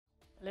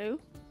Hello?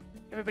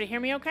 Everybody hear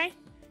me okay?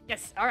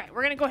 Yes. All right.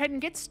 We're going to go ahead and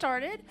get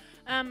started.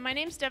 My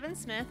name's Devin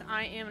Smith.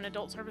 I am an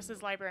adult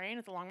services librarian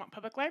at the Longmont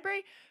Public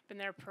Library. Been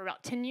there for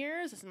about 10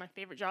 years. This is my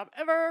favorite job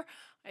ever.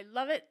 I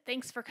love it.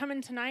 Thanks for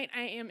coming tonight.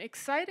 I am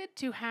excited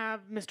to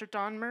have Mr.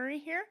 Don Murray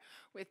here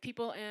with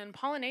People and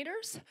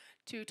Pollinators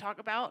to talk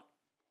about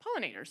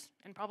pollinators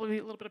and probably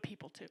a little bit of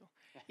people too.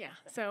 Yeah,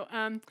 so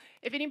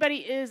if anybody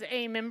is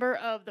a member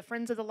of the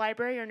Friends of the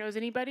Library or knows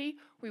anybody,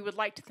 we would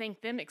like to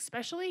thank them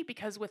especially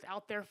because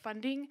without their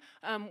funding,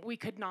 we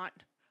could not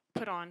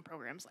put on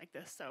programs like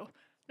this. So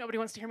nobody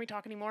wants to hear me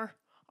talk anymore.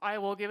 I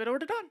will give it over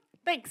to Don.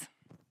 Thanks.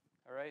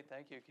 All right,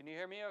 thank you. Can you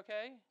hear me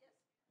okay?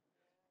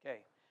 Yes.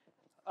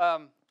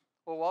 Okay.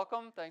 Well,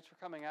 welcome. Thanks for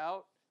coming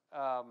out.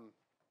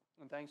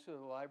 And thanks to the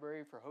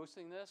library for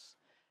hosting this.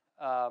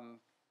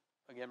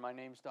 Again, my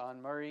name's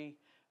Don Murray.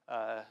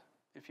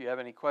 If you have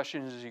any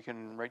questions, you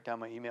can write down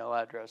my email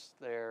address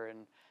there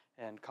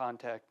and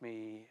contact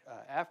me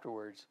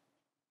afterwards.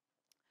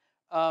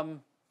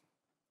 I'm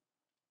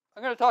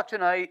going to talk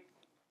tonight.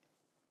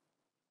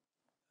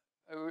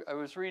 I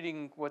was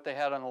reading what they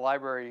had on the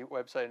library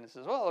website, and it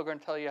says, well, we're going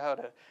to tell you how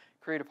to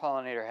create a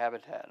pollinator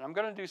habitat. And I'm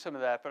going to do some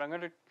of that, but I'm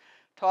going to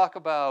talk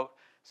about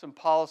some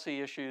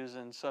policy issues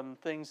and some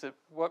things that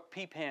what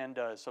PPAN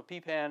does. So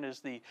PPAN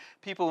is the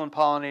People and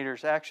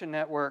Pollinators Action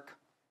Network.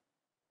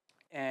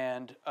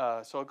 And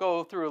so I'll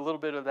go through a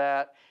little bit of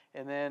that,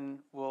 and then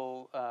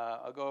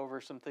I'll go over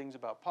some things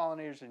about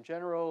pollinators in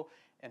general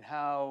and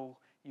how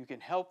you can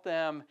help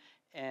them,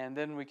 and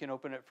then we can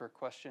open it for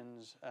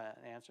questions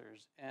and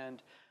answers.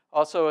 And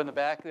also in the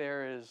back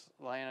there is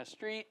Lyanna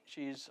Street.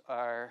 She's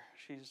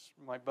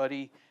my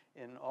buddy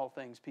in all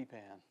things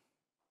PPAN.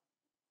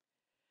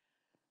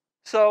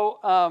 So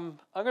I'm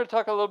going to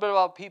talk a little bit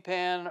about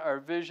PPAN, our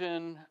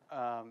vision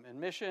and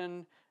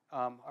mission.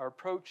 Our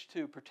approach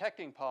to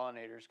protecting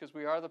pollinators, because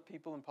we are the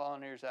People and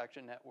Pollinators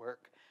Action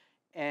Network,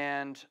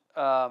 and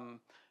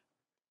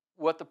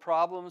what the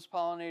problems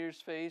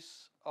pollinators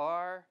face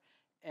are,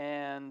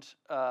 and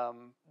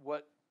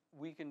what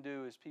we can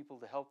do as people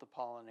to help the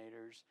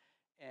pollinators,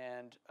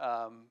 and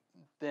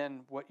then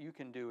what you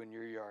can do in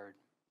your yard.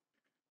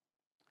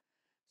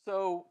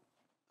 So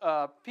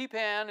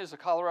PPAN is a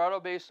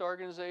Colorado-based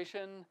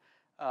organization,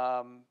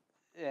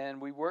 and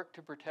we work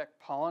to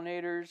protect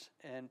pollinators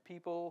and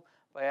people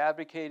by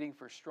advocating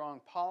for strong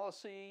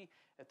policy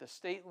at the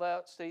state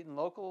and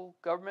local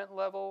government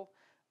level,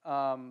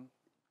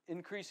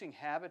 increasing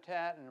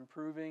habitat and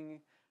improving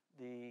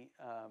the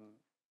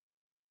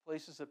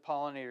places that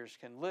pollinators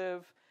can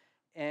live,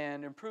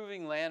 and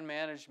improving land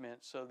management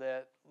so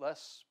that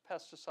less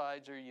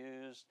pesticides are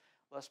used,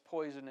 less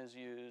poison is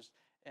used,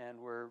 and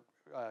we're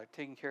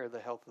taking care of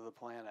the health of the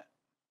planet.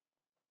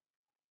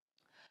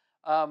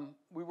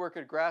 We work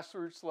at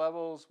grassroots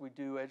levels. We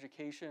do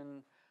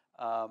education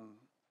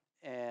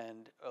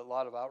and a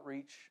lot of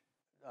outreach.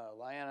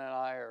 Lyanna and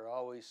I are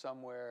always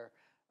somewhere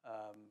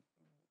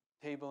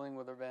tabling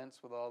with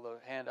events with all the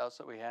handouts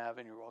that we have,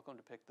 and you're welcome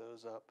to pick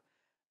those up.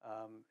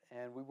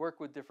 And we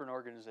work with different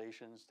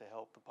organizations to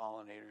help the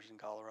pollinators in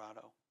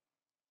Colorado.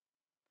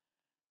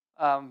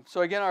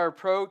 So again, our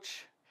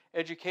approach,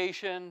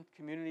 education,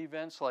 community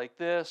events like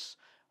this.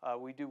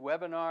 We do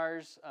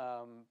webinars.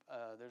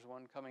 There's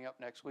one coming up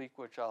next week,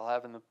 which I'll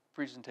have in the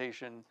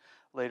presentation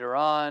later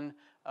on.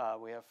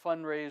 We have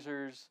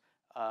fundraisers,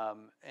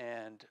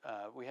 and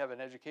we have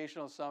an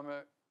educational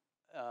summit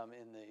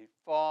in the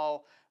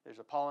fall. There's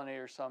a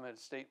pollinator summit, a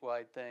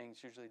statewide thing.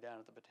 It's usually down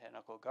at the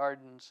Botanical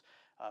Gardens.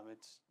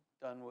 It's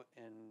done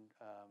in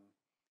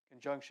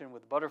conjunction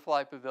with the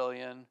Butterfly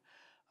Pavilion.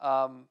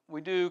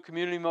 We do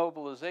community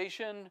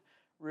mobilization,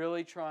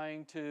 really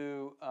trying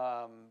to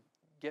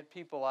get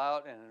people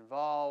out and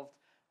involved,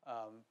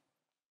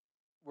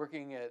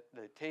 working at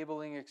the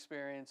tabling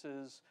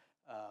experiences,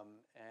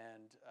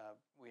 and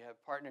we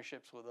have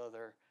partnerships with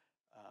other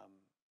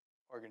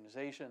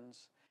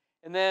organizations.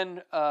 And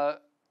then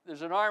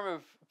there's an arm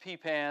of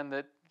PPAN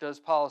that does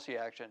policy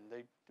action.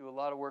 They do a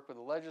lot of work with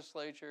the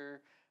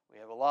legislature. We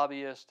have a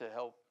lobbyist to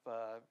help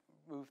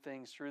move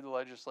things through the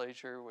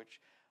legislature, which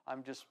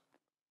I'm just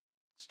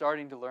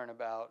starting to learn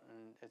about.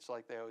 And it's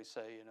like they always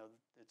say, you know,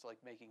 it's like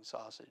making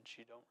sausage.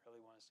 You don't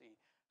really want to see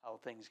how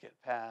things get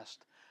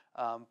passed.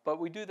 But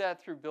we do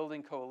that through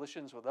building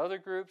coalitions with other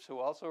groups who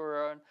also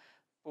are on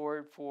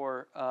board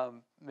for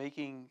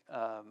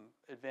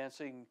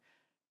advancing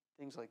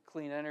things like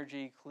clean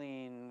energy,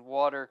 clean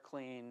water,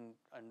 clean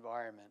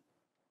environment.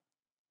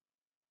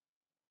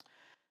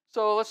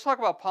 So let's talk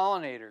about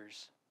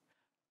pollinators.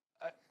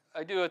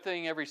 I do a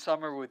thing every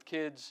summer with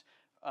kids,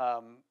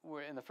 and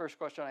the first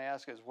question I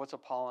ask is, what's a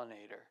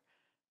pollinator?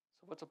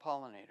 So what's a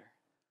pollinator?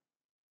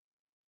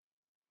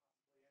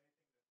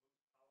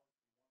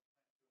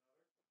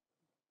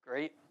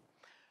 Great.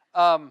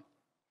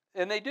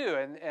 And they do,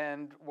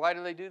 and why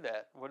do they do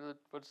that? What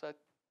does that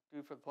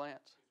do for the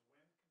plants?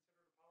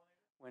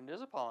 Wind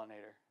is a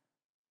pollinator.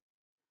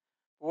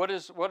 What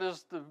is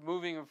the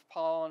moving of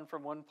pollen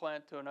from one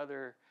plant to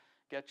another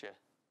get you?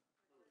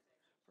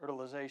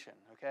 Fertilization,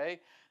 okay?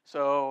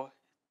 So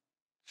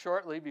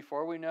shortly,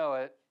 before we know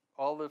it,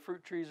 all the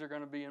fruit trees are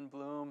going to be in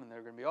bloom, and there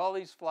are going to be all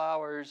these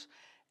flowers,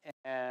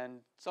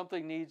 and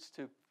something needs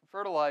to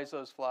fertilize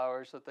those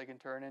flowers so that they can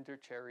turn into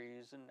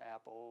cherries and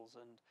apples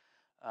and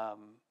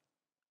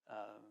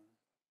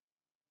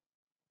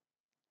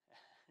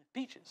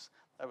peaches.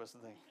 That was the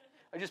thing.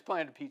 I just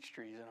planted peach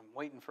trees, and I'm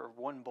waiting for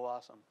one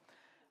blossom.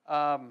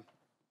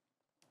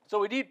 So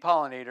we need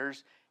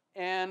pollinators,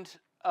 and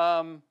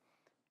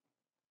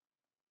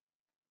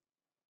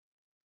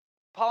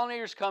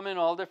pollinators come in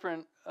all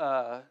different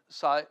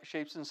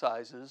shapes and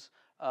sizes.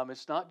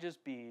 It's not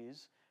just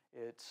bees.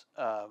 It's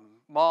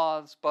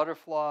moths,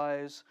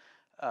 butterflies,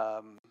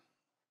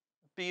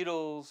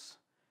 beetles,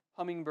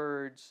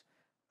 hummingbirds,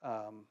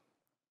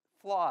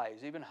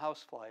 flies. Even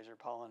house flies are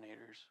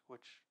pollinators,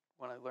 which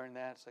when I learned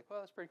that, it's like, well,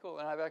 that's pretty cool.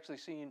 And I've actually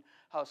seen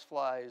house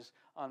flies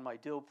on my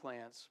dill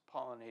plants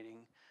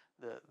pollinating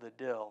the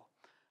dill.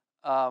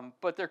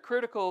 But they're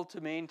critical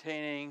to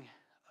maintaining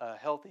a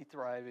healthy,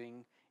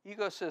 thriving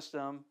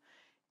ecosystem.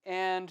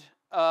 And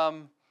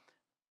go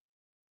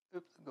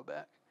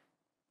back.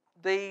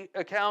 They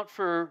account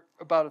for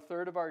about a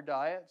third of our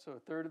diet. So a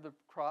third of the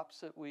crops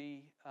that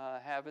we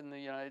have in the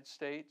United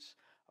States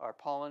are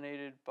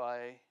pollinated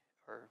by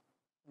or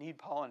need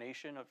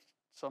pollination of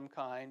some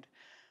kind.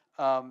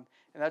 And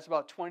that's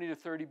about $20 to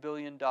 $30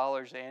 billion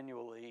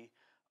annually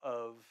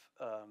of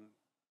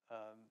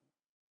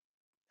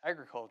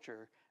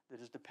agriculture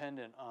that is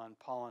dependent on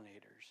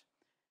pollinators.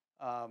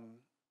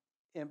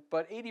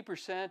 But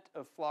 80%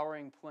 of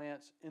flowering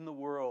plants in the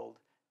world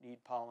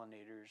need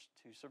pollinators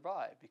to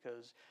survive,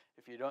 because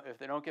if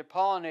they don't get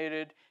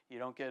pollinated, you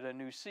don't get a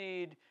new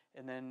seed,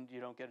 and then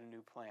you don't get a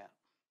new plant.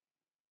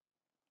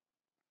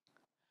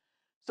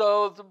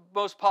 So the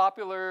most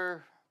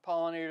popular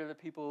pollinator that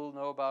people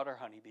know about are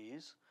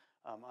honeybees.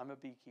 I'm a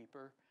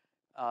beekeeper.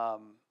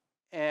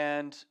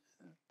 And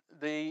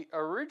they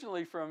are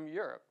originally from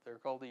Europe. They're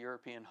called the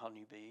European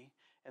honeybee,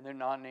 and they're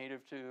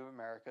non-native to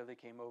America. They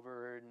came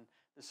over in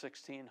the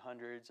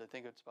 1600s. I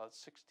think it's about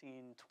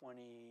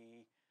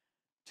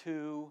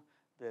 1622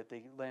 that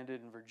they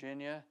landed in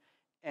Virginia.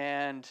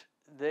 And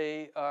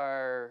they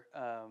are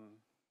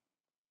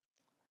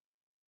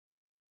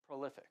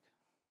prolific,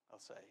 I'll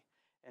say.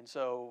 And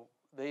so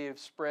they have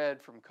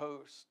spread from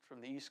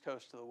the East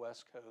Coast to the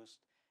West Coast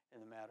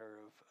in a matter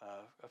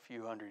of a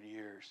few hundred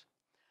years.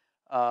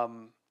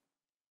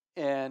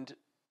 And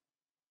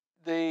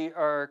they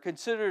are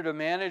considered a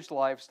managed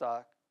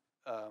livestock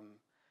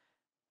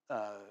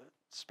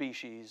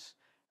species.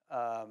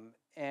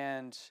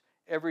 And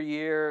every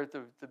year,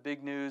 the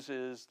big news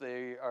is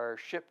they are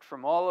shipped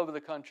from all over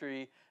the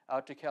country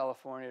out to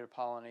California to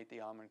pollinate the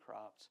almond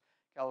crops.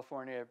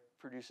 California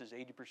produces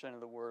 80%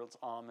 of the world's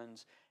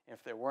almonds.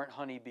 If there weren't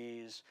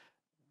honeybees,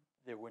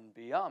 there wouldn't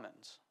be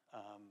almonds.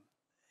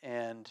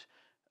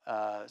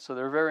 So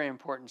they're a very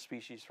important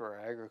species for our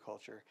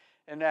agriculture.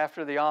 And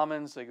after the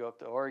almonds, they go up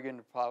to Oregon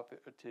to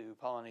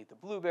pollinate the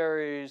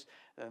blueberries.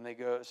 Then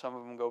some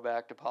of them go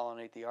back to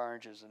pollinate the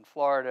oranges in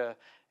Florida,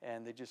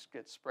 and they just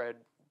get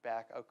spread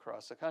back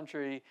across the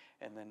country.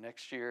 And then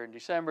next year in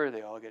December,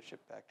 they all get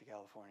shipped back to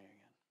California again.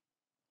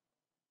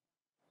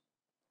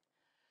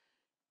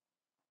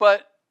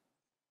 But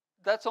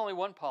that's only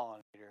one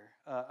pollinator.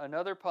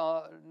 Another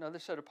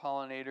set of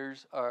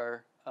pollinators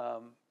are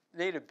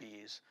native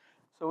bees.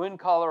 So in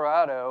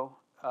Colorado,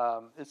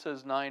 it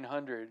says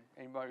 900.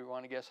 Anybody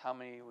want to guess how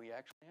many we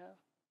actually have?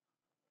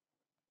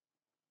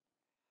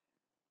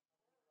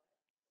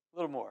 A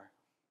little more.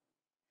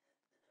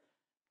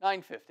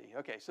 950.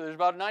 Okay, so there's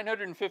about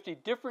 950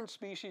 different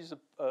species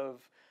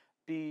of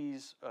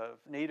bees, of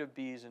native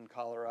bees in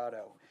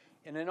Colorado.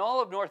 And in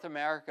all of North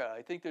America,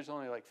 I think there's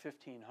only like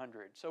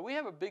 1,500. So we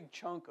have a big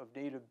chunk of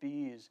native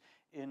bees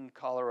in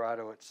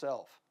Colorado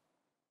itself.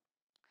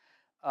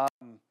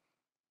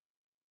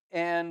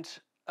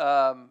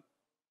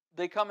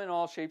 They come in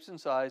all shapes and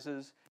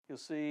sizes. You'll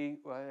see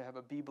I have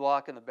a bee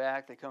block in the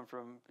back. They come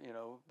from,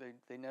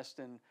 they nest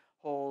in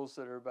holes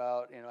that are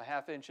about, a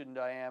half inch in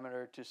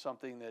diameter to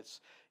something that's,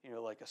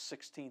 like a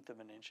 1/16 of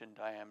an inch in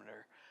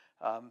diameter.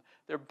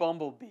 They're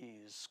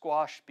bumblebees,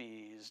 squash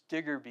bees,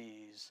 digger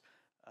bees,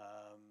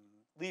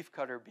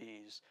 leafcutter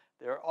bees.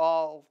 They're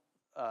all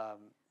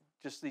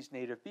just these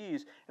native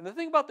bees. And the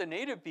thing about the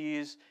native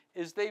bees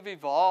is they've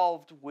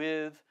evolved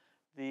with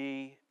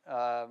the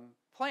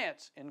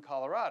plants in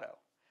Colorado.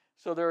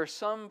 So there are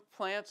some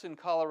plants in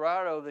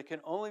Colorado that can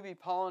only be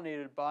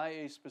pollinated by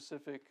a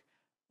specific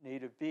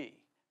native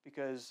bee,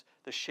 because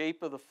the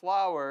shape of the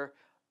flower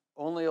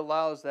only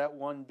allows that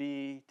one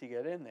bee to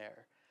get in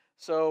there.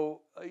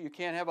 So you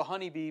can't have a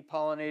honeybee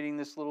pollinating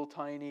this little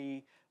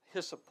tiny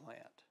hyssop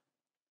plant.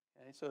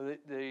 Okay? So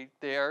they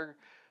are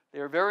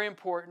very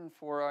important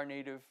for our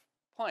native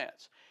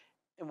plants.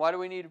 And why do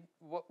we need,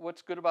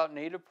 what's good about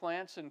native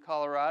plants in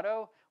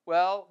Colorado?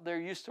 Well, they're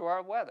used to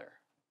our weather.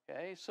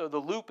 Okay, so the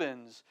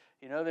lupins,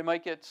 they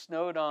might get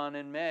snowed on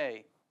in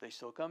May. They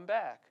still come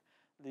back.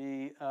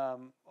 The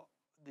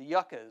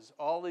yuccas,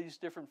 all these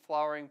different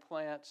flowering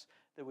plants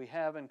that we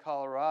have in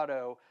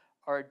Colorado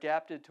are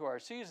adapted to our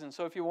season.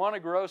 So if you want to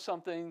grow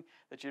something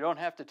that you don't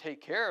have to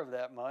take care of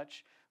that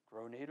much,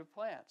 grow native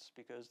plants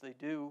because they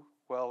do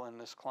well in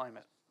this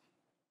climate.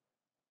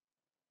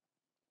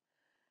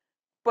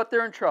 But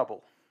they're in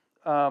trouble.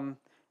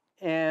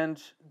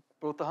 And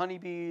both the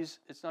honeybees,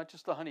 it's not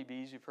just the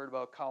honeybees, you've heard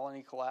about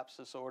colony collapse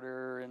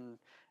disorder and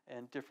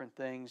different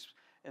things,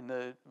 and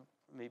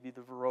maybe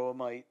the varroa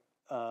mite,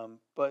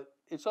 but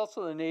it's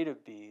also the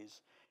native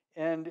bees.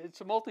 And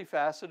it's a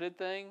multifaceted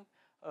thing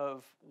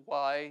of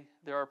why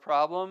there are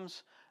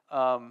problems.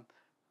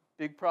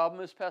 Big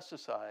problem is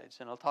pesticides,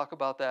 and I'll talk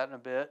about that in a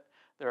bit.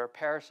 There are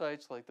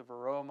parasites like the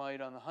varroa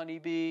mite on the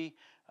honeybee.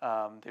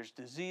 There's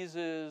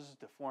diseases,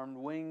 deformed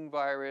wing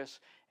virus,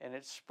 and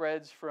it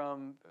spreads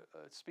from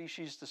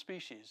species to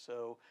species.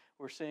 So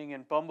we're seeing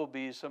in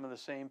bumblebees some of the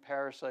same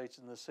parasites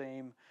and the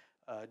same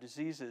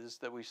diseases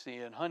that we see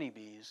in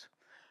honeybees.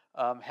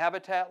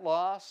 Habitat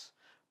loss,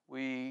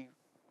 we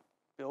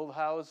build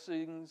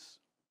housings,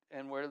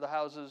 and where do the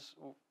houses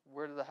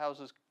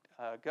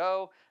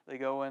go? They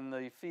go in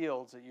the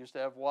fields that used to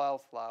have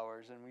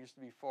wildflowers, and we used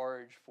to be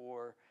forage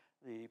for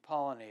the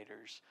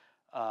pollinators.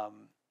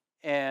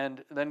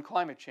 And then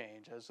climate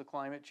change. As the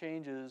climate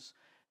changes,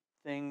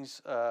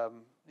 things,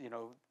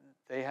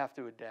 they have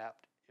to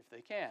adapt if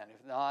they can.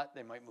 If not,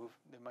 they might move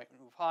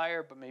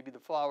higher, but maybe the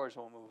flowers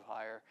won't move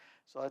higher.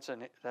 So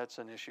that's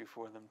an issue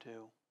for them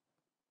too.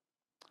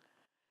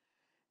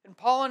 And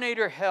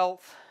pollinator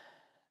health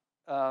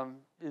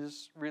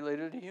is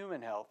related to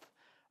human health.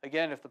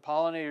 Again, if the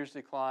pollinators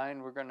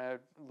decline, we're going to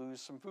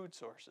lose some food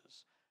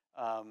sources.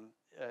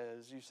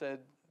 As you said,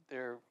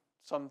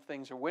 some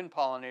things are wind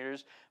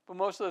pollinators, but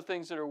most of the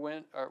things that are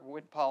wind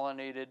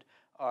pollinated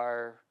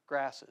are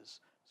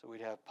grasses. So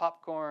we'd have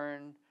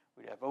popcorn,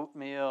 we'd have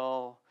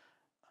oatmeal,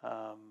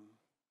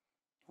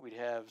 we'd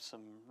have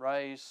some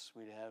rice,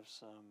 we'd have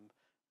some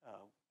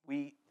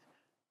wheat,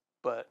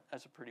 but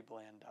that's a pretty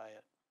bland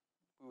diet.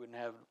 We wouldn't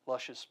have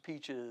luscious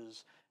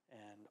peaches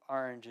and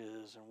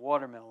oranges and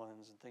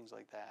watermelons and things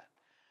like that.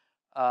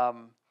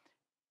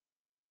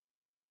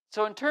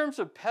 So in terms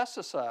of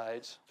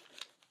pesticides,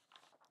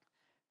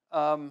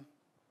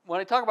 when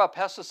I talk about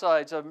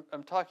pesticides,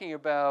 I'm talking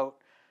about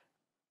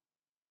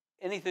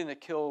anything that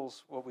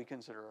kills what we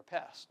consider a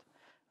pest.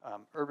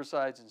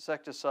 Herbicides,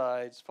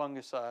 insecticides,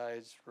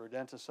 fungicides,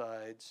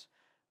 rodenticides.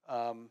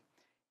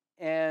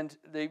 And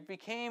they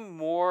became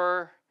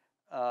more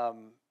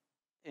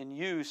in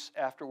use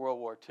after World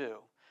War II.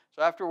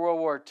 So after World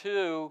War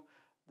II,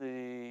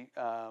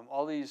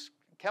 all these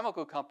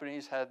chemical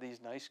companies had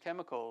these nice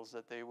chemicals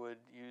that they would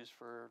use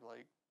for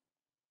like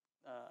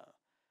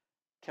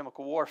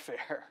chemical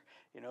warfare,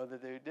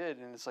 that they did.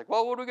 And it's like,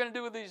 well, what are we going to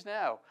do with these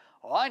now?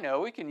 Oh, I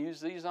know, we can use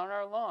these on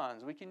our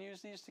lawns. We can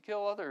use these to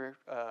kill other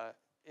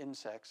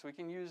insects. We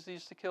can use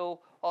these to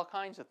kill all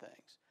kinds of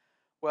things.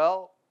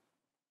 Well,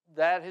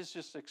 that has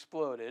just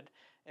exploded.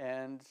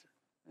 And,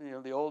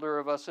 the older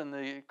of us in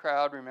the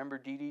crowd remember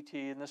DDT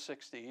in the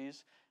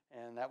 60s,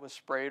 and that was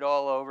sprayed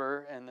all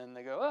over. And then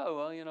they go, oh,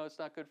 well, it's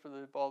not good for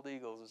the bald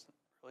eagles. It's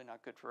really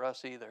not good for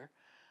us either.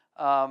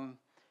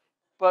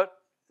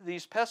 But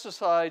these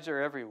pesticides are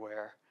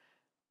everywhere.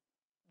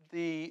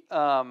 It's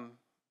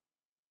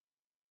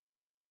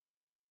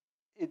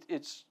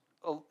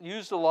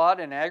used a lot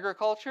in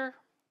agriculture,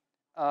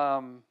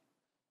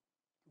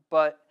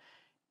 but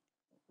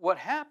what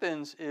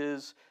happens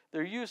is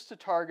they're used to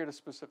target a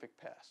specific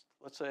pest.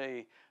 Let's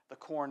say the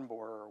corn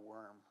borer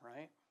worm,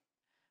 right?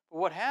 But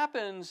what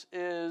happens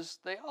is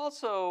they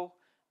also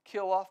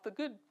kill off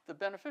the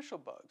beneficial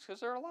bugs, because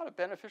there are a lot of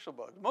beneficial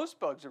bugs. Most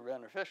bugs are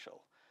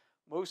beneficial.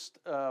 Most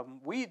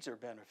weeds are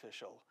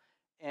beneficial,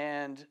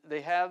 and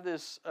they have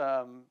this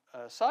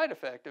side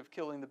effect of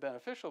killing the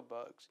beneficial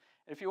bugs.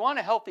 And if you want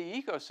a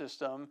healthy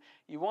ecosystem,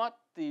 you want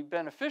the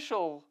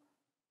beneficial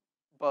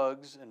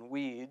bugs and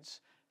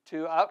weeds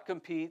to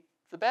outcompete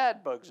the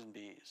bad bugs and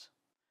bees.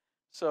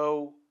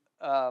 So,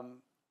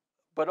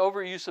 but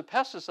overuse of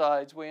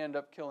pesticides, we end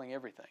up killing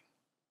everything.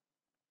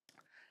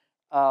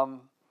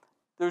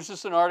 There's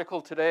just an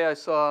article today I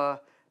saw.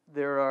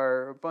 There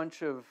are a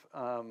bunch of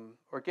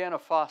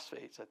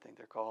organophosphates, I think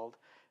they're called,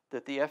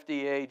 that the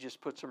FDA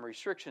just put some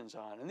restrictions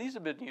on. And these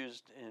have been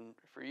used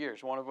for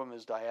years. One of them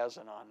is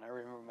diazinon. I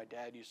remember my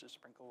dad used to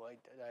sprinkle like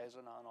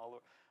diazinon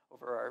all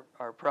over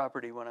our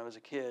property when I was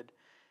a kid.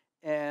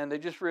 And they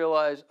just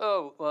realized,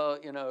 oh, well,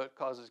 it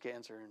causes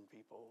cancer in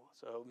people,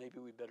 so maybe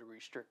we better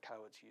restrict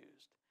how it's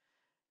used.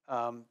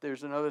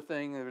 There's another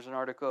thing. There was an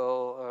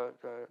article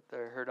that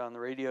I heard on the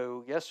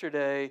radio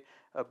yesterday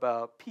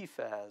about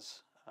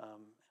PFAS.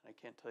 I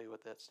can't tell you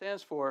what that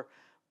stands for,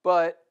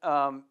 but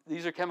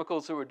these are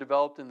chemicals that were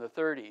developed in the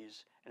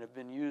 30s and have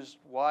been used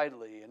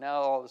widely, and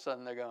now all of a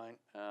sudden they're going,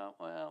 oh,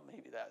 well,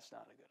 maybe that's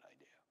not a good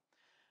idea.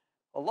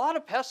 A lot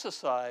of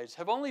pesticides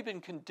have only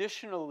been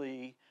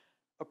conditionally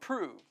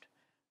approved.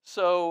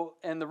 So,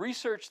 and the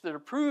research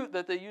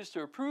that they use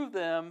to approve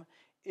them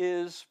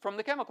is from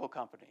the chemical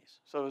companies.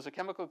 So is a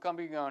chemical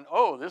company going,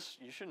 oh,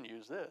 you shouldn't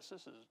use this.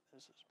 This is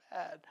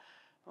bad.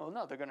 Well,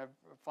 no, they're going to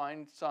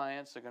find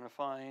science. They're going to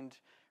find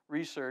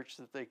research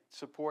that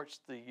supports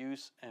the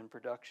use and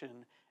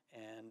production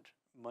and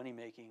money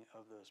making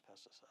of those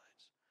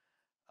pesticides.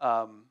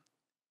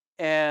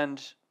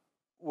 And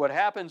what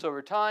happens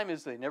over time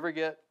is they never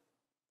get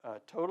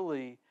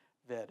totally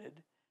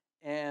vetted,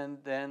 and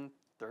then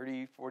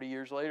 30, 40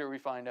 years later, we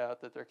find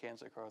out that they're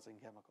cancer-causing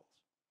chemicals.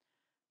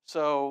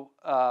 So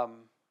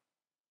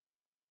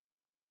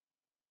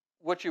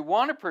what you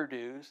want to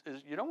produce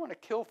is, you don't want to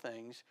kill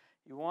things.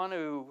 You want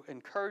to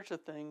encourage the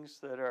things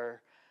that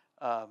are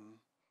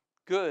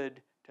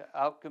good to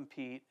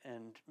outcompete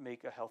and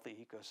make a healthy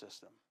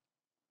ecosystem.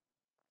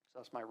 So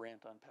that's my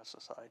rant on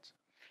pesticides.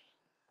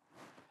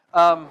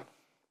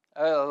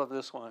 I love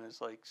this one.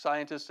 It's like,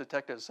 scientists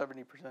detected a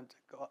 70%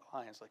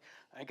 decline. It's like,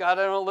 thank God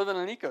I don't live in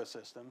an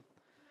ecosystem.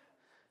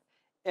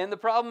 And the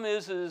problem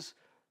is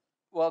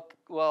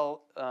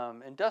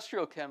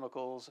industrial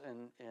chemicals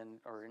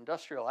or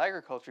industrial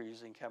agriculture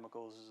using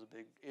chemicals is a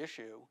big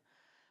issue.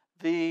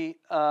 In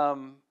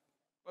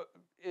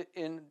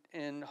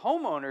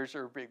homeowners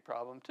are a big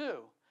problem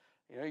too.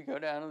 You know, you go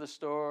down to the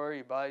store,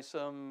 you buy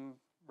some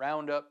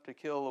Roundup to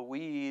kill a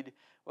weed.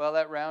 Well,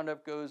 that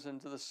Roundup goes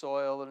into the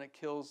soil and it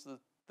kills the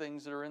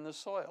things that are in the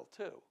soil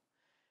too.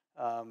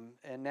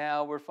 And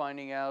now we're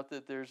finding out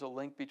that there's a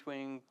link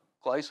between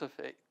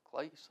glyphosate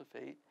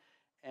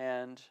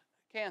and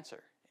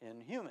cancer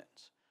in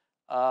humans.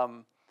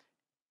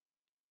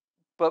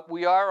 But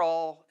we are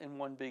all in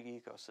one big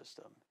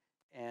ecosystem.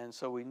 And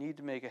so we need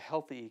to make a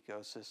healthy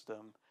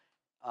ecosystem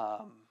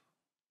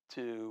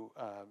to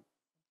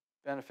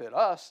benefit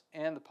us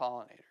and the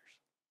pollinators.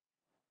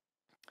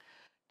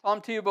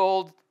 Tom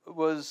Theobald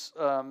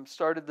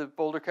started the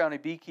Boulder County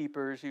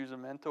Beekeepers. He was a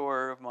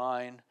mentor of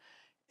mine.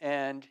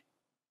 And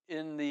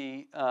in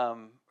the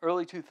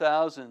early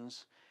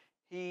 2000s,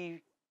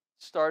 he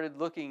started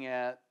looking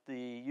at the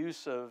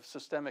use of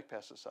systemic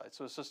pesticides.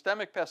 So a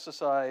systemic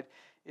pesticide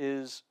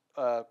is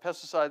a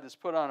pesticide that's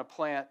put on a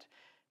plant,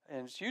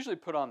 and it's usually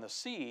put on the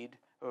seed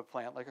of a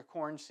plant, like a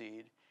corn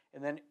seed,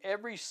 and then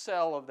every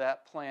cell of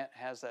that plant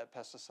has that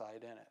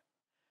pesticide in it.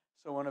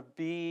 So when a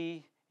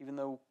bee, even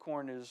though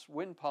corn is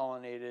wind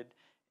pollinated,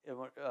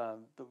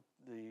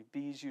 the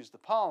bees use the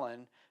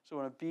pollen. So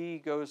when a bee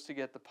goes to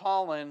get the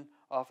pollen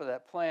off of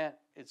that plant,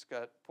 it's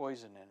got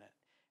poison in it.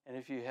 And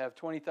if you have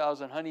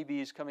 20,000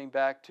 honeybees coming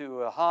back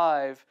to a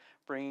hive,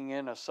 bringing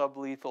in a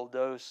sublethal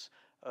dose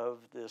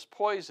of this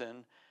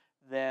poison,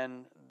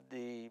 then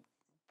the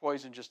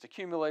poison just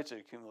accumulates. It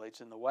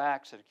accumulates in the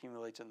wax, it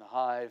accumulates in the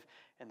hive,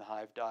 and the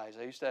hive dies.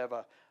 I used to have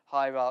a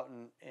hive out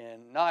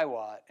in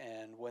Niwot,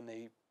 and when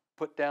they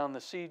put down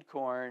the seed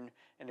corn,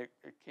 and it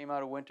came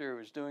out of winter, it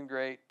was doing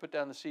great, put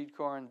down the seed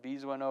corn,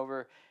 bees went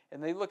over,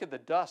 and they look at the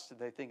dust and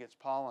they think it's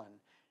pollen.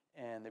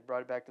 And they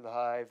brought it back to the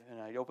hive,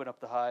 and I'd open up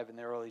the hive, and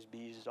there are all these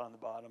bees on the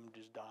bottom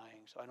just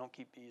dying. So I don't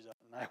keep bees up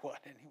in Niwot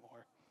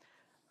anymore.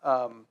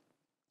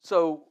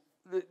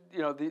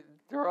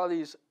 There are all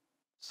these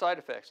side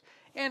effects.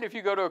 And if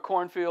you go to a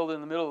cornfield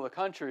in the middle of the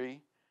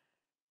country,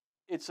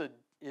 it's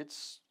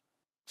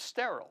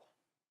sterile.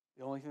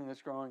 The only thing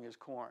that's growing is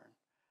corn.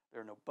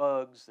 There are no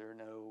bugs.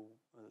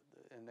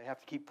 And they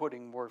have to keep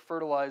putting more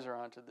fertilizer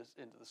into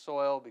the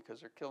soil because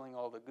they're killing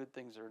all the good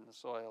things that are in the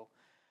soil.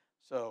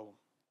 So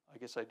I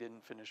guess I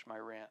didn't finish my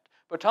rant.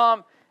 But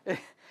Tom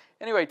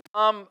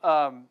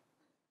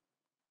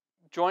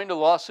joined a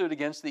lawsuit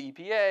against the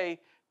EPA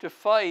to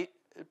fight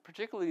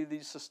particularly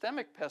these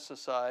systemic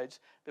pesticides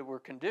that were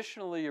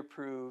conditionally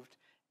approved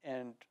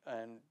and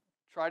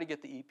try to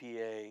get the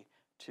EPA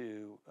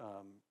to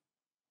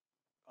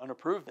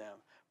unapprove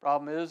them.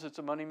 Problem is, it's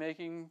a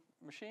money-making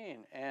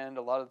machine, and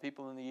a lot of the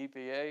people in the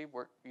EPA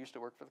used to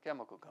work for the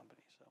chemical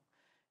company.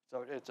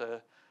 So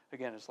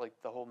it's like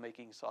the whole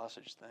making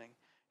sausage thing.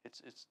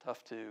 It's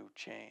tough to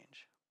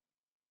change.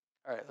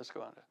 All right, let's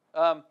go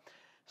on.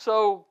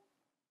 So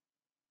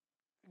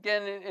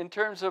again, in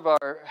terms of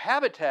our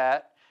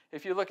habitat,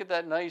 if you look at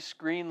that nice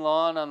green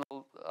lawn on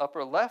the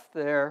upper left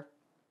there,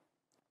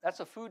 that's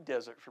a food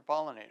desert for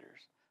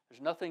pollinators.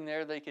 There's nothing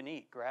there they can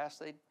eat.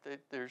 Grass,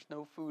 there's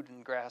no food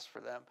and grass for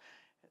them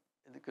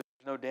because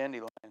there's no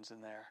dandelions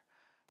in there.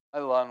 My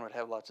lawn would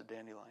have lots of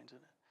dandelions in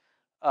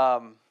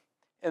it.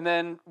 And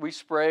then we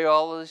spray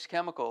all of these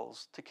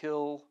chemicals to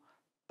kill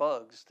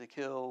bugs, to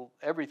kill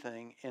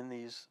everything in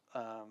these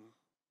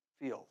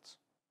fields.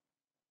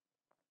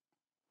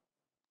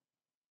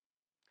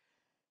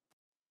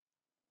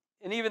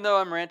 And even though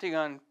I'm ranting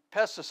on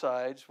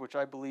pesticides, which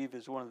I believe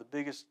is one of the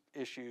biggest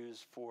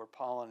issues for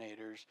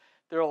pollinators,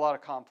 there are a lot of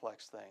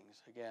complex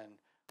things. Again,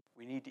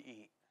 we need to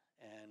eat,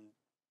 and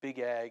big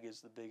ag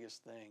is the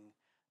biggest thing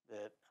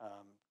that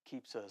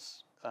keeps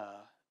us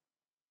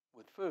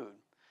with food.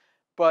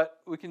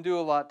 But we can do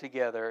a lot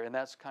together, and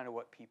that's kind of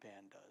what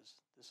PPAN does.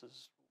 This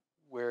is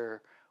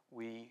where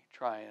we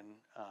try and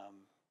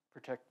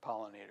protect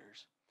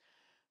pollinators.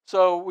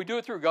 So we do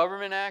it through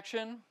government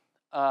action.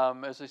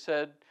 As I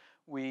said,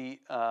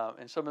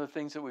 and some of the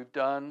things that we've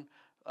done,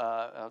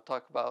 I'll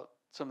talk about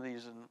some of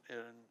these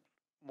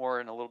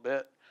more in a little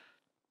bit.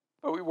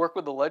 But we work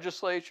with the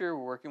legislature.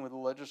 We're working with the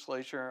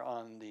legislature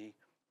on the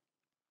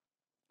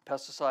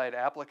Pesticide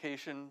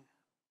Applicators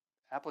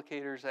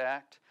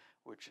Act,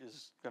 which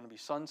is going to be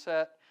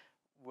sunset,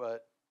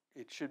 but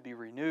it should be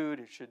renewed,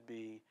 it should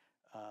be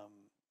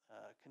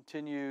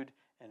continued,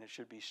 and it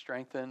should be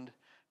strengthened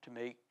to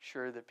make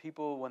sure that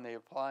people, when they're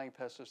applying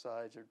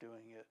pesticides, are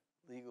doing it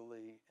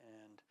legally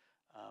and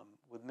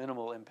with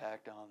minimal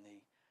impact on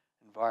the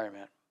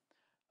environment.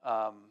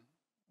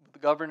 The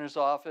governor's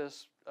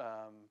office,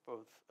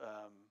 both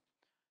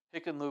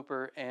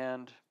Hickenlooper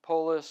and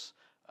Polis,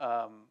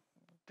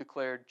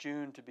 declared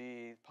June to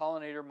be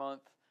Pollinator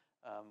Month.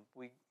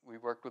 We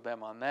worked with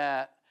them on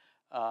that.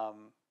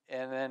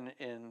 And then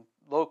in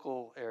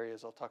local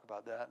areas, I'll talk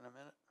about that in a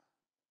minute.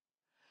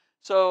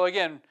 So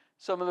again,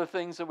 some of the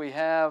things that we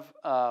have,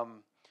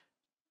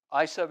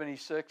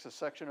 I-76, a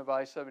section of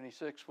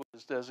I-76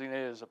 was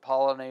designated as a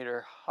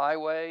pollinator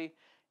highway,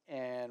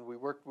 and we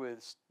worked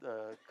with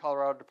the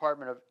Colorado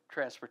Department of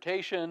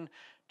Transportation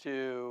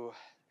to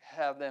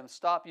have them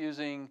stop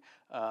using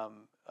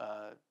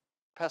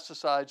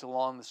pesticides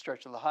along the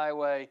stretch of the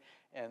highway,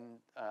 and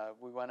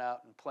we went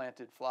out and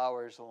planted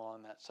flowers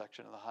along that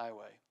section of the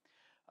highway.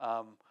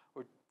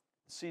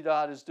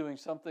 CDOT is doing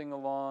something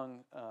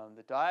along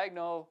the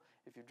diagonal.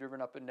 If you've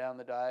driven up and down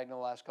the diagonal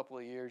the last couple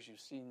of years, you've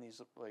seen these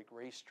like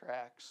race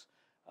tracks.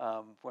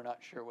 We're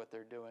not sure what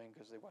they're doing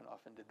because they went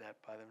off and did that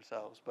by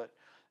themselves, but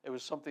it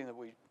was something that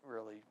we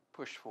really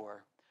pushed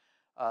for.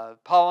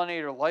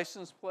 Pollinator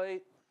license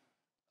plate.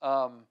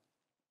 Talk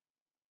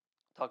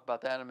about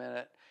that in a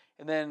minute.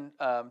 And then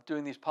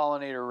doing these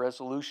pollinator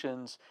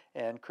resolutions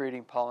and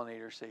creating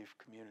pollinator safe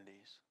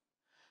communities.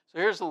 So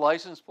here's the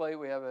license plate.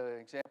 We have an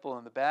example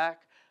in the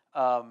back.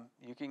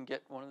 You can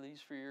get one of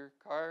these for your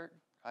car.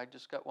 I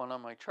just got one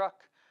on my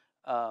truck,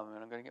 and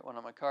I'm going to get one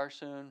on my car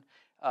soon.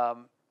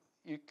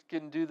 You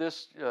can do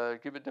this,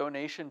 give a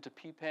donation to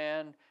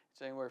PPAN.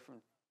 It's anywhere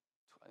from,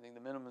 I think the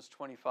minimum is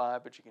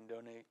 25, but you can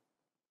donate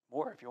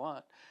more if you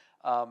want.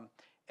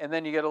 And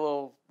then you get a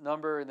little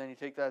number, and then you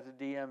take that to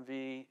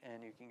DMV,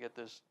 and you can get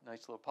this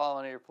nice little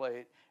pollinator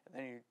plate. And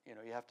then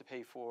you have to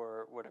pay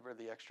for whatever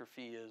the extra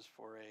fee is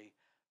for a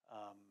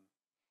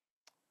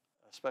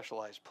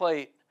specialized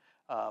plate.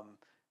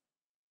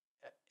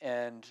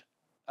 And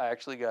I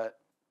actually got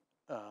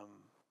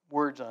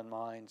words on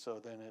mine, so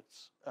then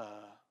it's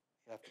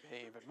you have to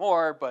pay even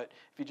more. But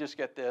if you just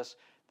get this,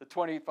 the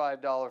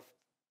 $25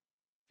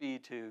 fee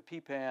to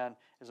PPAN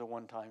is a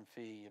one-time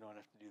fee. You don't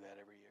have to do that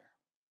every year.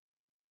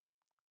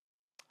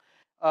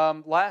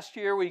 Last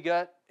year we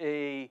got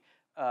we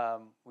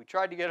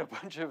tried to get a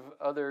bunch of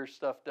other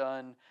stuff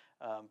done,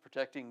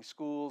 protecting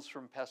schools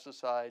from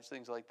pesticides,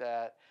 things like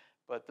that.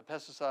 But the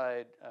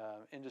pesticide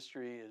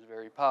industry is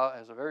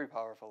has a very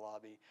powerful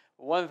lobby.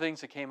 But one of the things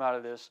that came out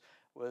of this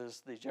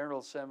was the General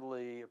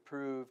Assembly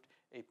approved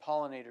a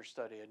pollinator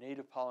study, a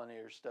native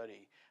pollinator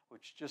study,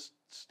 which just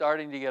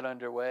starting to get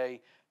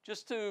underway,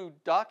 just to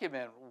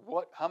document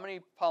how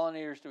many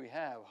pollinators do we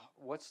have,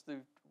 what's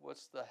the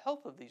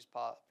health of these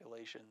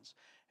populations.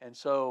 And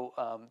so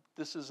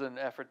this is an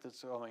effort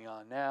that's going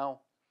on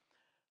now.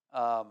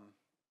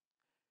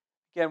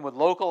 Again, with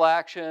local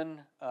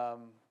action, I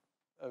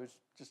was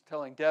just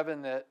telling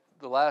Devin that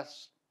the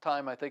last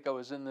time I think I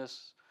was in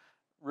this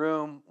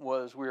room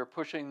was we were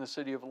pushing the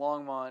city of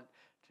Longmont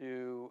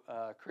to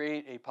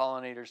create a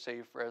pollinator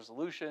safe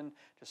resolution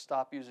to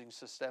stop using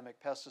systemic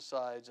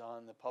pesticides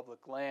on the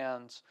public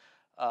lands.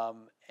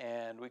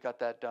 And we got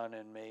that done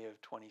in May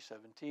of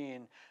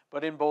 2017.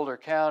 But in Boulder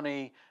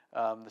County,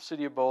 the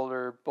city of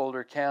Boulder,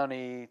 Boulder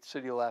County,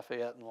 City of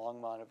Lafayette, and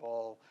Longmont have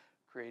all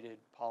created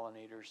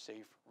pollinator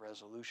safe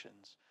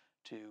resolutions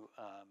to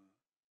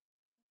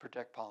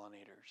protect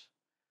pollinators.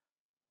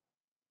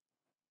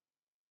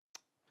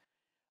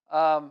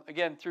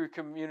 Again, through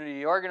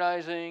community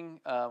organizing,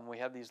 we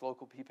have these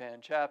local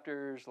PPAN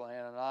chapters.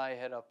 Lyanne and I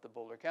head up the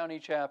Boulder County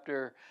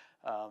chapter.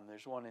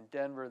 There's one in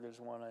Denver. There's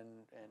one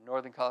in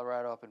northern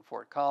Colorado up in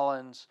Fort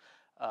Collins.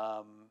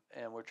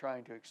 And we're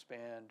trying to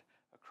expand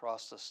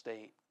across the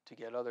state to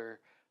get other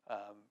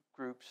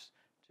groups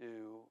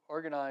to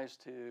organize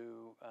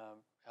to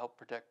help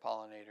protect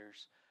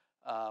pollinators.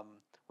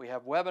 We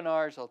have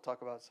webinars. I'll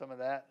talk about some of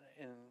that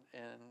in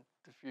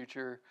the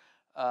future.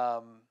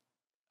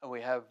 And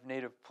we have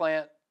native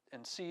plant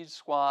and seed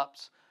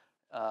swaps,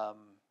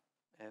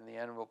 and the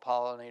annual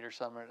pollinator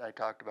summit I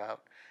talked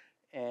about.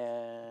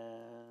 And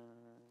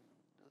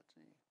let's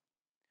see,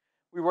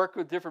 we work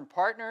with different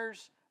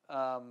partners.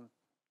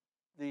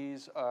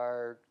 These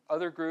are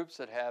other groups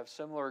that have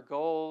similar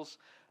goals,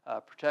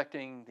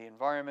 protecting the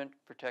environment,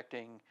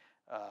 protecting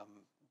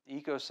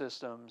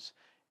ecosystems.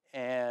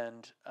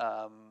 And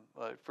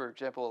for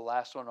example, the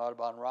last one,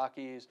 Audubon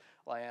Rockies,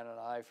 Lyanne and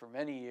I, for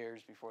many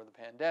years before the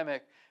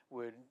pandemic,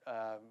 would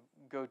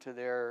go to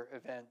their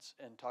events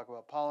and talk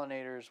about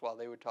pollinators while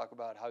they would talk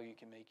about how you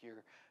can make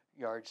your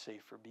yard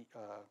safe for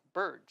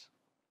birds.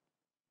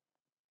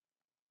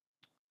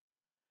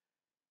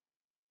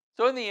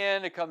 So in the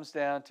end, it comes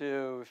down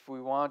to, if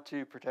we want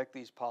to protect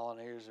these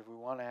pollinators, if we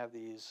want to have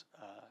these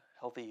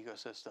healthy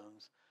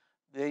ecosystems,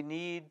 they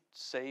need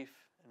safe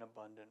and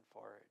abundant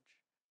forage.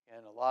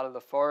 And a lot of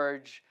the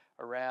forage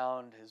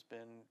around has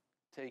been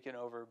taken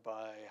over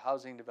by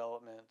housing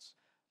developments,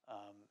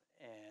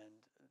 and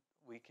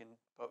we can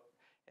put,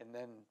 and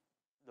then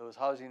those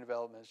housing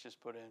developments just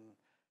put in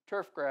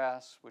turf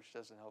grass, which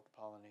doesn't help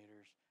the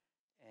pollinators,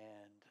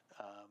 and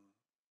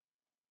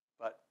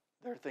but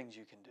there are things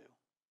you can do.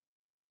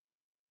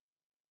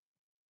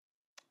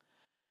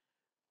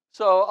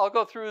 So I'll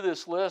go through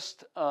this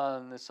list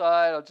on the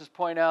side. I'll just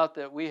point out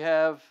that we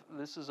have,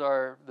 this is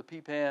the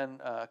peapan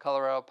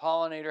Colorado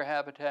pollinator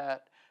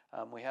habitat.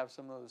 We have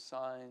some of those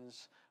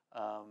signs.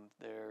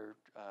 They're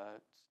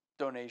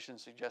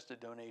suggested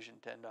donation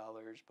 $10,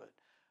 but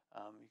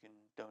you can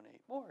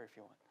donate more if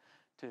you want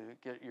to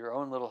get your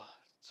own little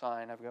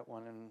sign. I've got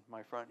one in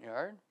my front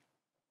yard.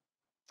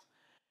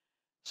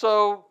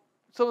 So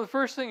the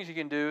first things you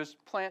can do is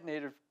plant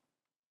native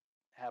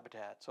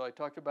habitat. So I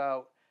talked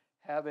about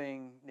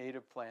having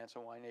native plants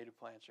and why native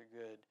plants are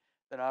good.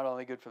 They're not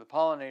only good for the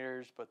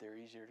pollinators, but they're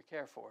easier to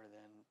care for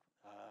than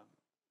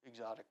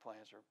exotic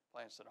plants or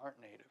plants that aren't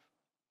native.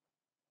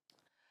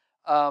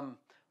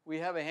 We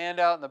have a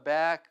handout in the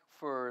back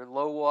for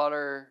low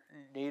water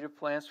native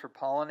plants for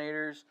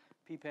pollinators.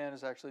 Peapan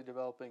is actually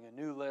developing a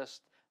new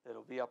list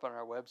that'll be up on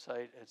our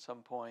website at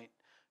some point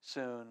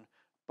soon.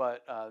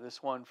 But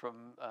this one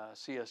from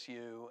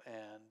CSU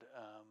and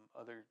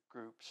other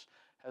groups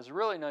has a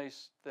really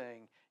nice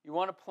thing. You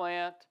want to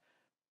plant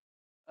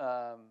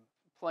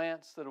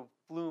plants that'll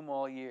bloom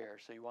all year.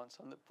 So you want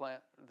some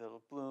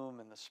that'll bloom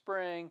in the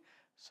spring,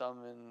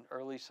 some in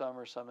early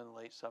summer, some in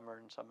late summer,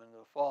 and some in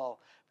the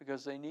fall,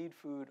 because they need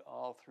food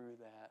all through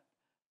that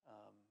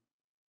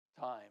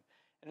time.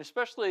 And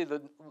especially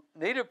the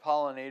native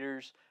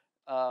pollinators,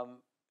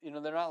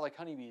 they're not like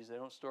honeybees. They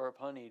don't store up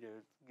honey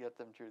to get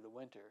them through the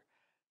winter.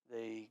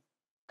 They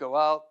go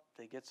out,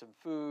 they get some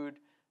food,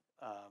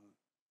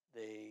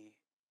 they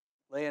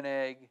lay an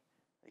egg,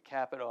 they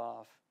cap it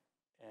off,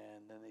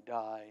 and then they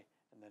die,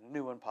 and then a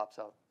new one pops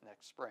out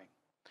next spring.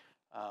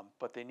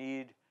 But they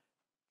need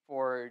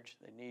forage,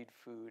 they need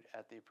food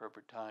at the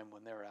appropriate time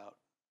when they're out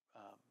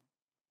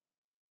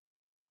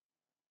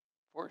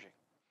foraging.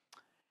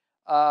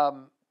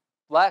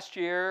 Last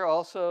year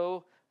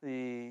also,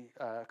 the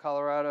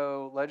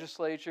Colorado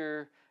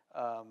legislature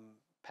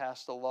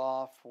passed a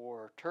law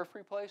for turf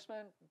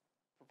replacement,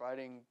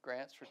 providing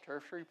grants for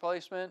turf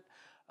replacement.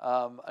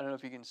 I don't know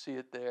if you can see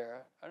it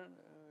there. I don't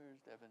know. Where's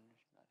Devin?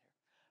 She's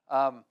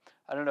not here.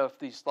 I don't know if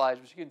these slides,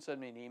 but you can send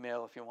me an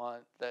email if you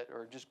want that,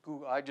 or just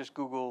Google. I just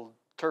Googled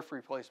turf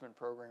replacement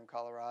program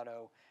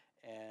Colorado,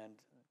 and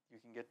you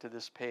can get to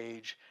this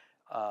page.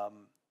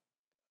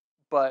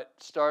 But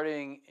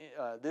starting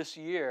this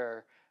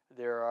year,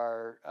 there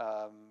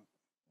are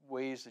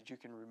ways that you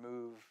can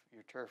remove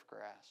your turf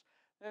grass.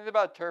 The thing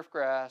about turf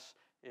grass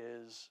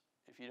is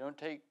if you don't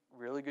take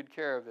really good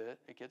care of it,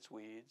 it gets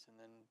weeds, and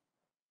then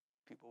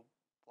people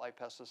apply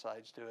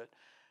pesticides to it.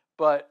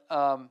 But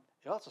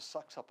it also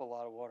sucks up a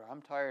lot of water.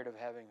 I'm tired of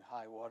having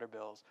high water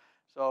bills.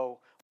 So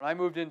when I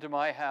moved into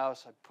my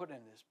house, I put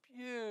in this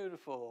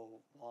beautiful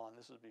lawn.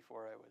 This was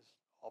before I was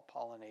all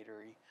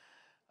pollinatory.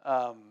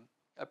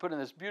 I put in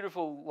this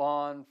beautiful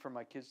lawn for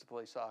my kids to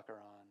play soccer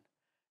on.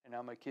 And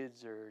now my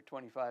kids are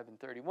 25 and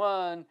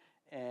 31,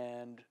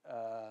 and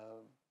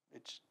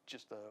it's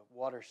just a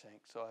water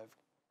sink. So I've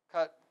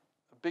cut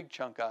a big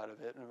chunk out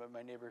of it. And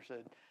my neighbor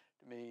said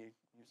to me,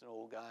 he's an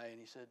old guy, and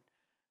he said,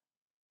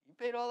 "You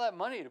paid all that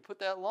money to put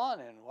that lawn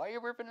in. Why are you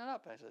ripping it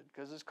up?" I said,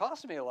 "Because it's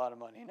costing me a lot of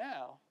money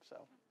now."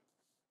 So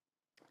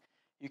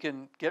you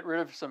can get rid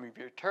of some of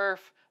your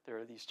turf. There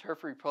are these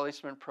turf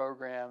replacement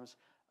programs.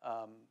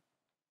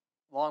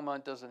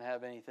 Longmont doesn't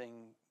have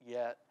anything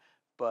yet,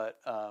 but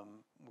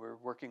we're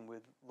working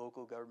with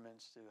local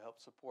governments to help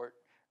support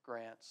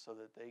grants so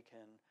that they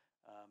can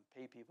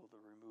pay people to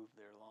remove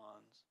their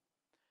lawns.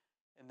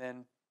 And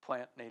then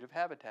plant native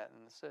habitat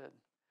in the SID.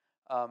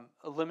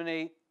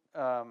 Eliminate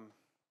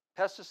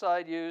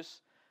pesticide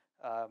use.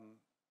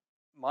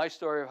 My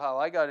story of how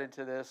I got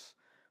into this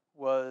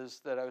was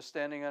that I was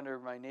standing under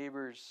my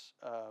neighbor's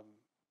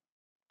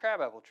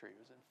crabapple tree. It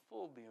was in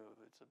full bloom.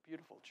 It's a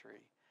beautiful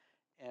tree.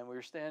 And we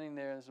were standing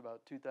there, this was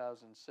about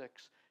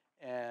 2006,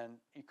 and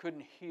you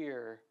couldn't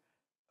hear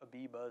a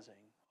bee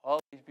buzzing.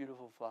 All these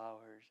beautiful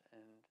flowers,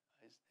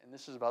 and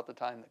this is about the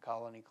time the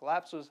colony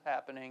collapse was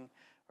happening,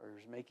 or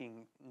was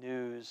making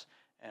news,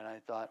 and I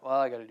thought, well,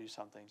 I got to do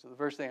something. So the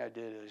first thing I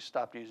did is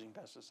stopped using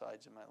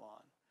pesticides in my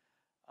lawn,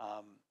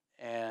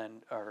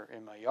 or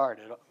in my yard,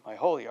 my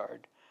whole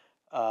yard,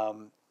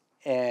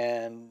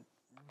 and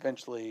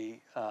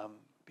eventually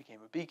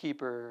became a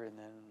beekeeper, and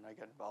then I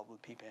got involved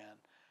with peapan.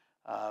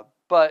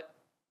 But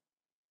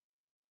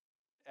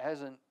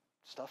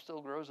stuff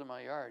still grows in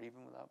my yard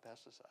even without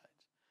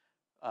pesticides.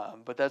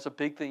 But that's a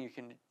big thing you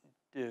can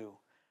do.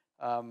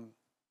 I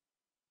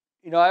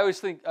always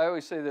say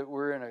that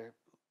we're in a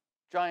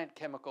giant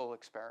chemical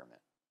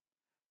experiment.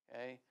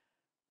 Okay,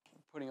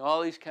 putting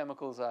all these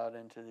chemicals out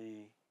into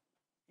the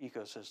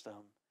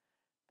ecosystem.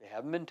 They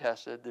haven't been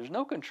tested. There's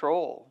no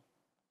control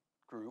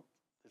group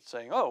that's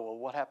saying, "Oh, well,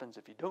 what happens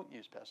if you don't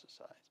use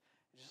pesticides?"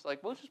 It's just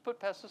like, we'll just put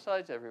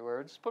pesticides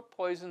everywhere, just put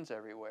poisons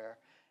everywhere,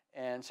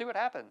 and see what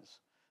happens.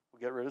 We'll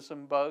get rid of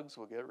some bugs,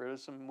 we'll get rid of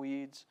some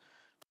weeds.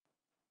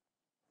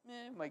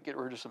 Might get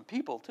rid of some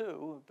people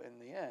too, in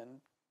the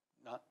end.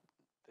 Not,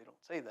 they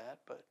don't say that,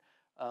 but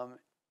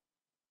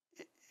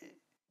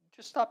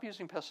just stop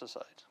using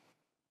pesticides.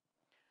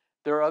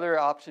 There are other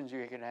options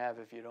you can have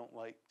if you don't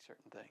like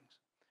certain things.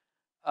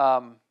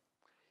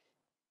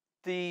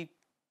 The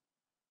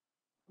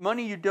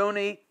money you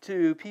donate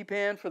to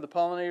PPAN for the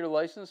pollinator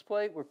license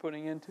plate, we're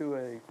putting into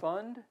a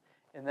fund,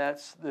 and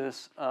that's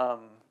this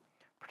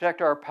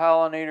Protect Our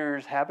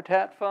Pollinators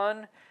Habitat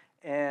Fund,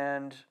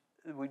 and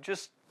we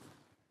just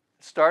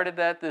started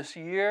that this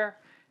year,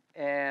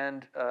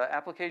 and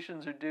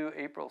applications are due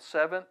April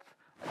 7th.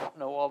 I don't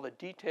know all the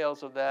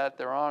details of that.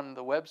 They're on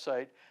the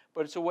website,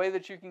 but it's a way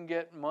that you can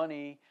get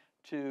money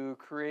to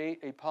create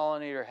a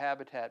pollinator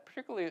habitat,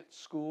 particularly at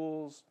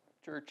schools,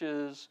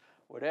 churches,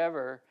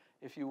 whatever,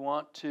 if you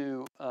want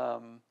to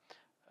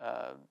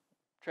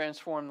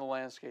transform the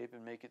landscape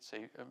and make it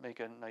safe, make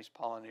a nice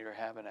pollinator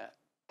habitat.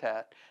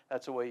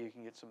 That's a way you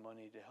can get some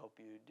money to help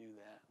you do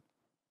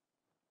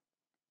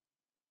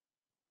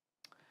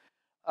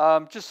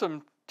that. Just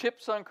some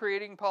tips on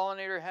creating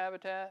pollinator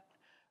habitat.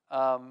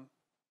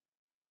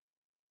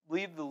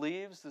 Leave the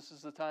leaves. This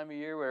is the time of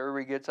year where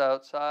everybody gets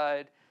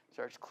outside,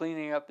 starts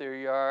cleaning up their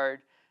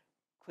yard,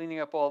 cleaning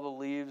up all the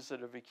leaves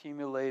that have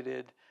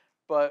accumulated.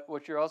 But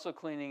what you're also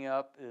cleaning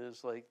up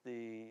is like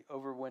the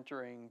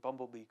overwintering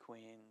bumblebee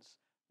queens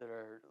that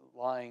are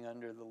lying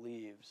under the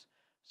leaves.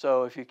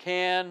 So if you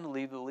can,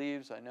 leave the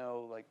leaves. I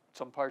know, like,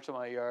 some parts of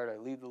my yard, I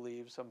leave the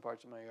leaves. Some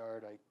parts of my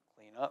yard, I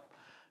clean up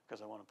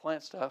because I want to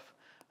plant stuff.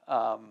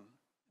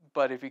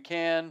 But if you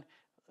can,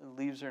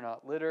 leaves are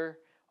not litter.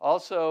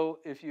 Also,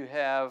 if you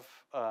have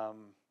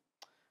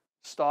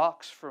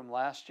stalks from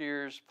last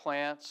year's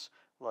plants,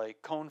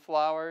 like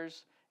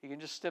coneflowers, you can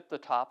just snip the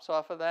tops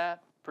off of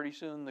that. Pretty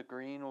soon the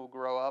green will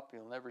grow up.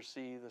 You'll never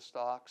see the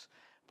stalks.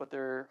 But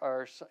there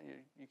are,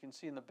 you can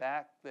see in the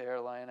back there,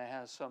 Lionel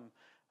has some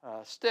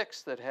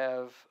sticks that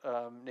have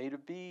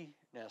native bee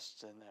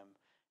nests in them.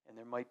 And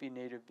there might be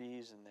native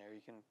bees in there.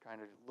 You can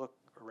kind of look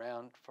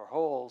around for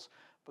holes,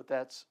 but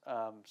that's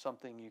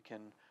something you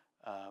can,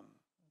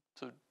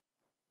 so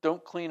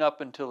don't clean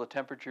up until the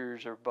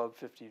temperatures are above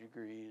 50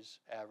 degrees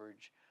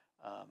average.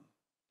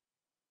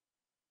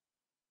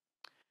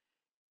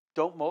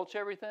 Don't mulch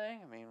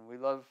everything. I mean, we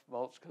love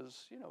mulch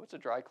because, you know, it's a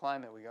dry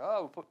climate. We go, oh,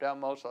 we'll put down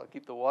mulch, I'll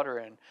keep the water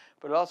in.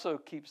 But it also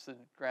keeps the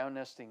ground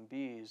nesting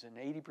bees, and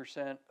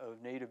 80%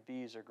 of native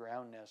bees are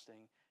ground nesting.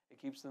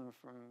 It keeps them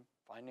from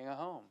finding a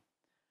home.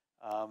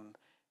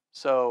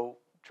 So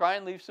try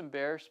and leave some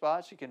bare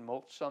spots. You can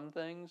mulch some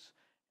things,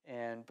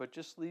 but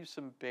just leave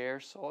some bare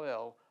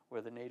soil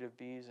where the native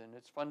bees, and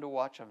it's fun to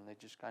watch them. They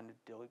just kind of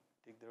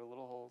dig their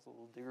little holes. The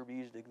little digger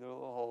bees dig their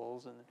little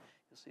holes, and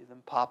you'll see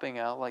them popping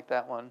out like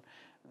that one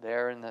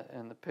there in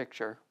the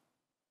picture.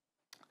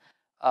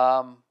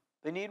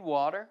 They need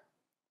water.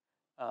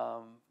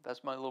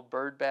 That's my little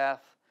bird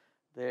bath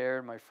there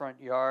in my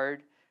front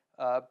yard.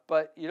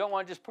 But you don't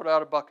want to just put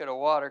out a bucket of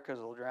water because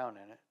it'll drown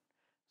in it.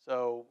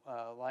 So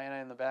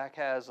Lionel in the back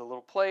has a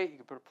little plate. You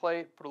can put a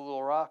plate, put a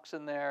little rocks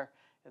in there,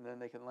 and then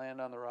they can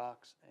land on the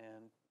rocks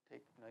and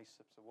take nice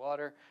sips of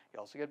water. You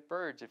also get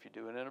birds if you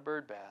do it in a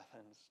bird bath,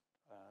 and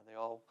they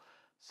all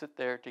sit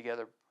there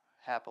together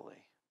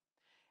happily.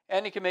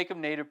 And you can make them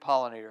native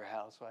pollinator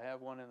house. So I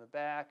have one in the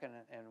back,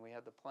 and we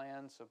have the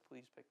plan, so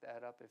please pick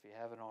that up if you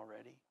haven't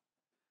already.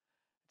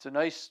 It's a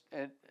nice,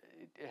 it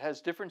has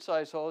different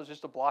size holes,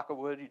 just a block of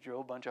wood. You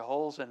drill a bunch of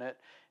holes in it,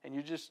 and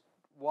you just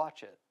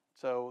watch it.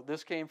 So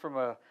this came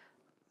from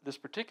this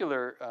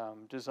particular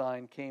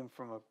design came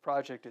from a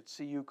project at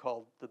CU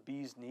called The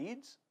Bee's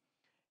Needs.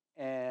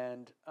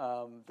 And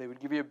they would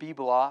give you a bee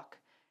block,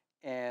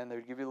 and they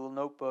would give you a little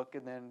notebook,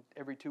 and then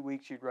every 2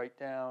 weeks you'd write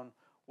down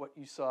what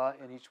you saw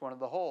in each one of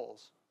the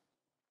holes.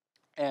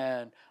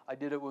 And I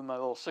did it with my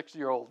little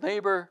 6-year-old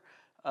neighbor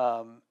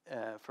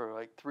for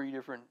like 3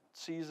 different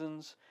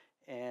seasons,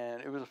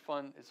 and it was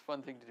it's a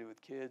fun thing to do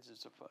with kids.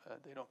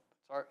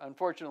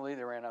 Unfortunately,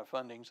 they ran out of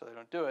funding, so they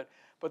don't do it.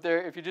 But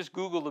if you just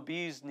Google The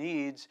Bee's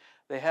Needs,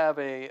 they have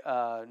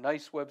a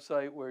nice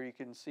website where you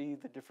can see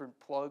the different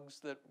plugs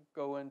that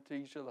go into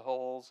each of the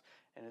holes,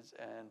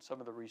 and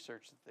some of the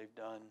research that they've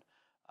done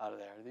out of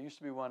there. There used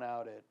to be one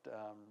out at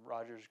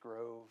Rogers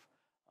Grove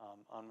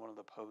on one of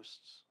the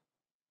posts.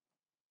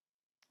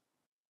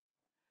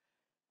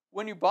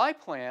 When you buy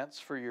plants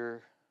for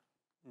your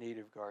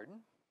native garden,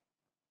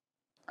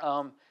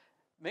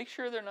 make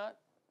sure they're not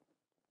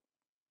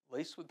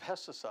laced with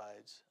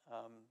pesticides.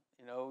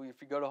 You know,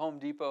 if you go to Home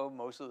Depot,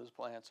 most of those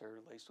plants are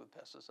laced with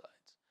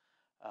pesticides.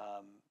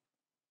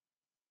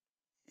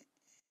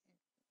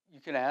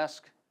 You can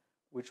ask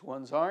which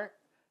ones aren't.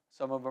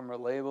 Some of them are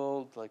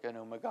labeled, like I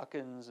know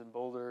McGuckins and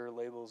Boulder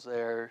labels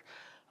there.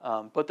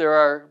 But there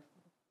are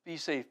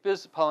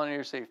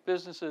pollinator safe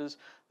businesses.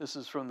 This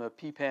is from the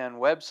PPAN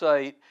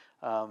website.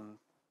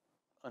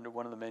 Under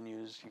one of the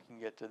menus, you can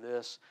get to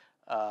this.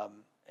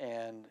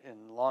 And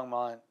in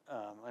Longmont,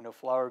 I know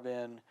Flower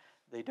Bin,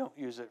 they don't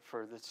use it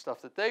for the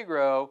stuff that they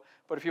grow.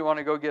 But if you want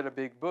to go get a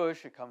big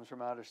bush, it comes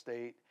from out of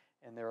state,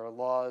 and there are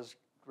laws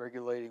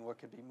regulating what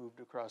can be moved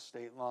across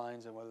state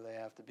lines and whether they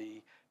have to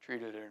be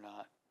treated or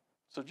not.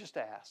 So just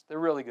ask. They're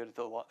really good at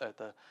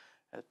the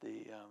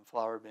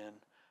flower bin.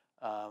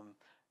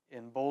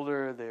 In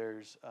Boulder,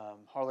 there's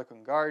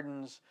Harlequin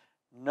Gardens.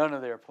 None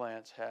of their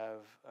plants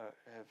have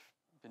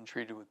been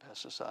treated with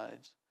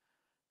pesticides,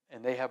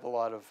 and they have a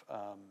lot of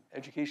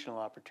educational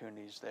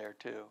opportunities there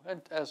too,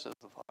 and as does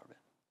the flower bin.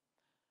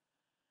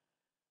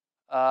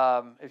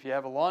 If you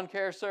have a lawn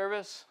care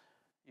service,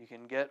 you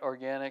can get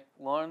organic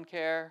lawn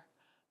care,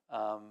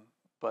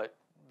 but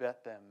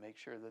vet them. Make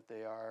sure that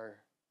they are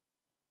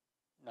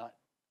not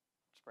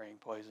spraying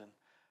poison.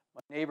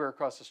 My neighbor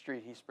across the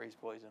street, he sprays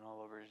poison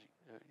all over his,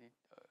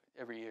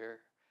 every year,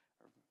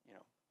 or,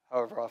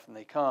 however often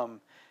they come.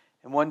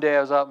 And one day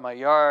I was out in my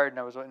yard, and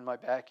I was in my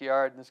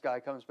backyard, and this guy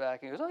comes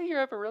back and he goes, "Oh, you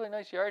have a really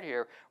nice yard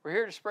here. We're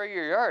here to spray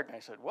your yard." And I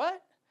said,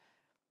 "What?"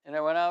 And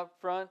I went out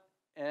front,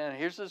 and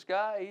here's this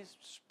guy. He's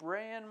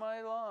spraying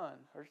my lawn,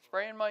 or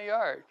spraying my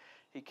yard.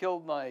 He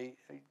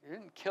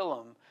didn't kill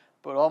them,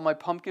 but all my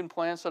pumpkin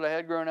plants that I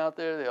had grown out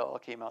there, they all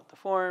came out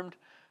deformed.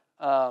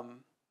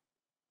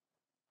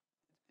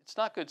 It's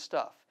not good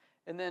stuff.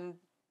 And then,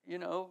 you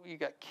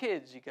got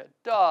kids, you got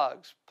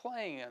dogs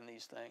playing on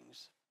these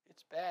things.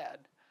 It's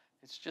bad.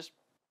 You're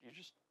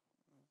just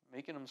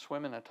making them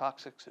swim in a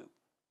toxic soup.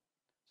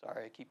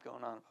 Sorry, I keep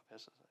going on about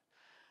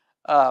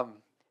pesticides.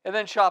 And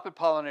then shop at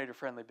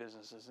pollinator-friendly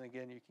businesses. And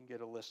again, you can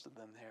get a list of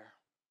them there.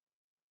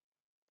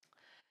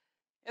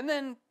 And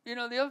then,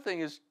 the other thing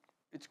is,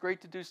 it's great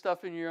to do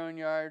stuff in your own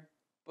yard,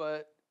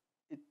 but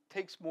it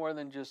takes more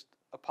than just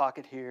a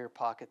pocket here,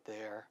 pocket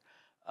there.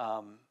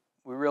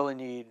 We really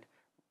need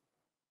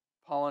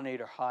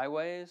pollinator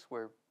highways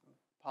where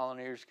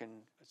pollinators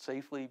can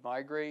safely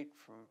migrate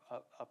from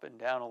up and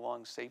down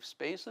along safe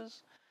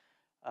spaces.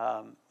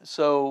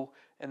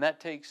 And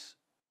that takes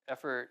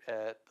effort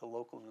at the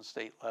local and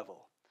state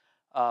level.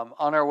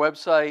 On our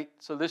website,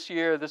 so this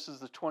year, this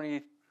is the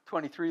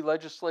 2023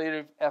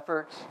 legislative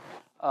efforts.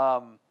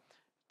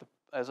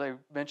 As I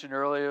mentioned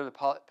earlier, the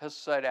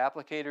Pesticide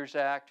Applicators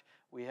Act,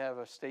 we have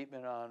a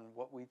statement on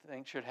what we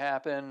think should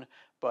happen,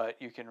 but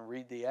you can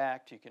read the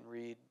act, you can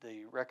read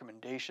the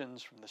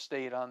recommendations from the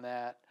state on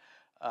that.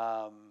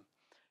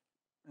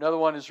 Another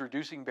one is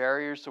reducing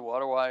barriers to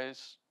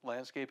waterwise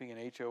landscaping and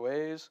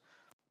HOAs.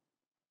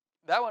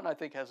 That one I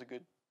think has a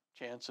good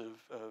chance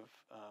of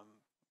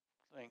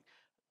thing.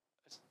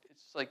 It's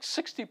like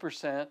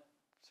 60%,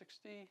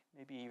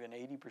 maybe even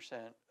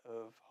 80%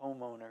 of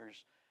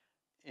homeowners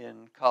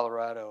in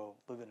Colorado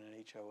live in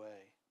an HOA.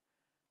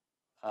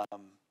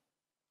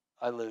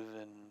 I live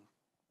in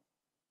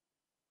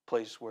a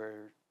place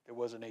where there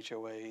was an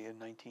HOA in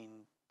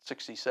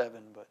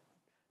 1967, but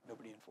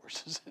nobody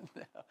enforces it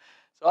now.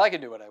 So I can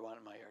do what I want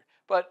in my yard.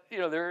 But,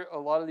 a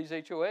lot of these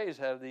HOAs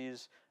have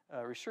these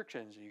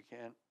restrictions. You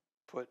can't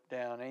put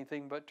down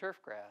anything but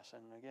turf grass.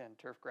 And again,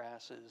 turf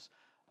grass is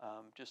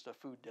just a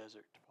food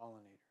desert to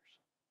pollinators.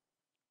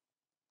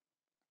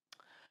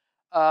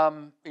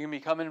 You can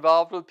become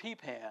involved with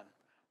PPAN.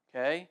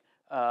 Okay,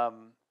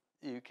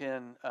 you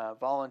can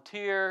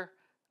volunteer.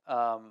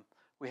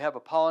 We have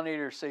a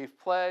pollinator safe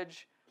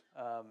pledge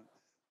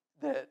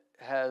that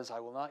has, I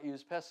will not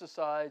use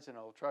pesticides and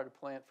I will try to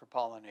plant for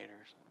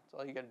pollinators. That's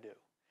all you got to do.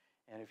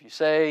 And if you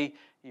say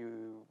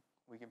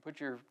we can put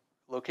your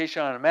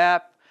location on a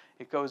map,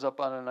 it goes up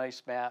on a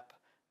nice map,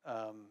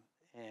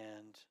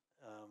 and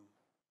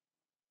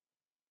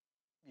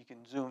you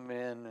can zoom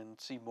in and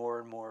see more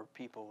and more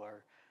people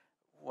are.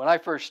 When I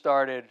first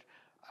started,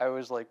 I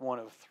was like one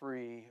of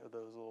 3 of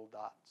those little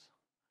dots.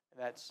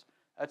 And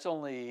that's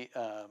only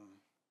 7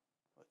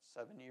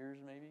 years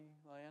maybe,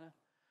 Lyanna,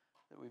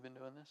 that we've been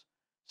doing this.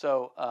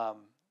 So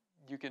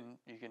you can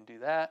do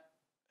that,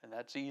 and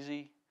that's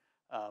easy.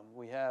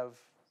 We have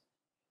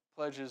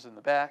pledges in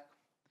the back.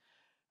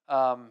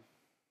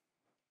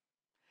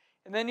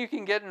 And then you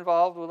can get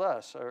involved with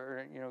us,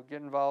 or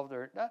get involved,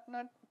 or not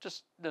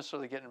just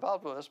necessarily get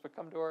involved with us, but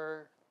come to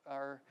our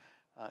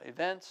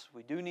events.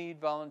 We do need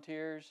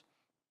volunteers.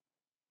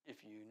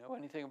 If you know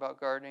anything about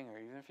gardening, or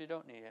even if you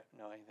don't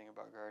know anything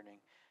about gardening,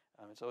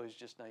 it's always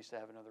just nice to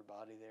have another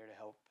body there to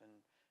help and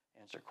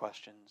answer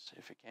questions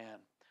if you can.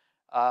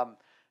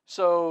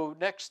 So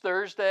next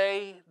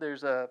Thursday,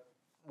 there's a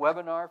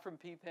webinar from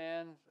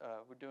PPAN.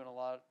 We're doing a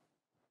lot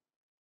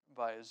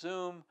via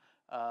Zoom.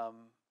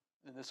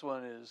 And this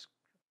one is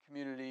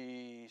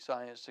Community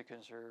Science to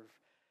Conserve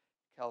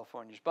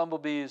California's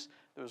Bumblebees.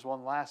 There was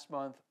one last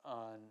month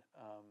on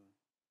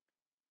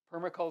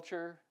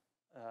permaculture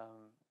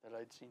that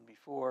I'd seen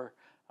before.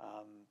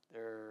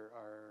 There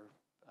are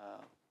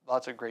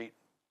lots of great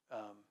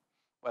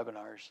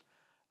webinars.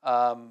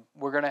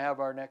 We're going to have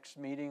our next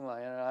meeting.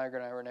 Lyanna and I are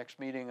going to have our next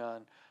meeting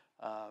on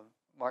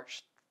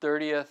March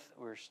 30th.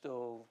 We're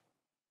still,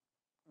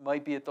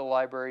 might be at the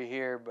library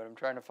here, but I'm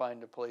trying to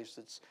find a place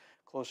that's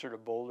closer to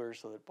Boulder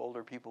so that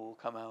Boulder people will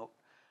come out.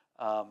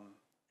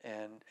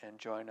 and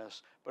join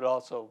us, but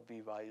also be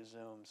via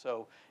Zoom.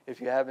 So if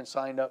you haven't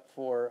signed up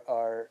for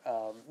our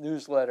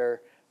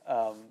newsletter,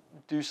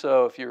 do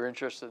so if you're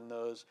interested in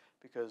those,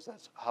 because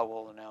that's how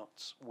we'll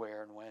announce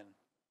where and when.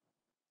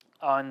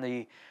 On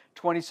the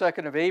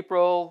 22nd of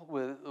April,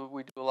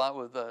 we do a lot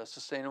with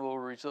Sustainable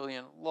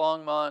Resilient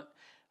Longmont.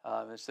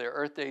 It's their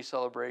Earth Day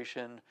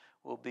celebration.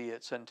 We'll be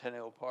at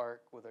Centennial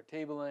Park with our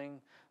tabling.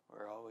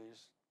 We're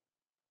always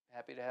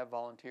happy to have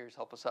volunteers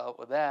help us out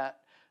with that,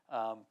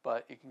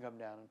 but you can come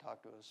down and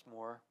talk to us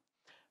more.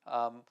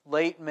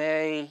 Late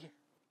May,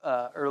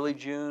 early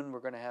June, we're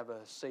going to have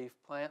a safe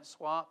plant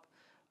swap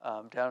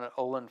down at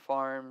Olin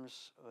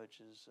Farms,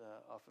 which is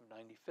off of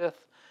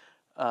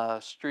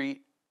 95th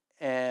Street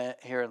and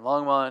here in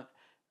Longmont,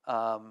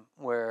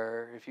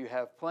 where if you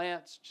have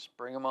plants, just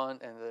bring them on,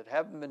 and that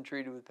haven't been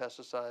treated with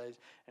pesticides,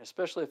 and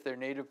especially if they're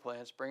native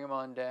plants, bring them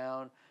on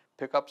down,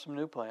 pick up some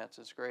new plants.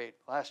 It's great.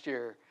 Last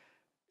year,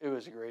 it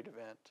was a great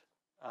event.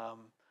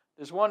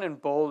 There's one in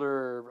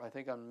Boulder, I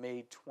think on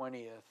May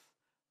 20th.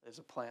 There's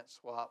a plant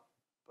swap,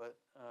 but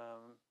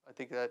I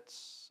think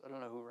that's, I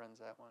don't know who runs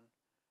that one.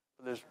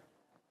 But there's,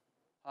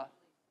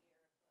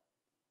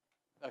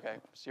 okay,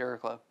 Sierra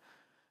Club.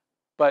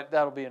 But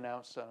that'll be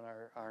announced on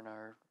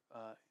our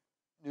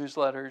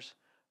newsletters.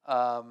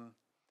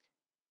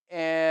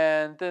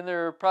 And then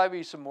there will probably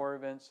be some more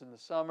events in the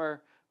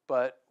summer,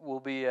 but we'll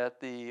be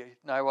at the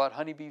Niwot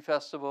Honeybee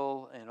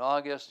Festival in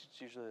August. It's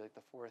usually like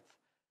the fourth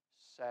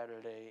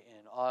Saturday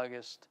in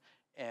August.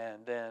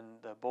 And then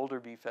the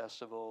Boulder Bee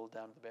Festival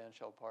down at the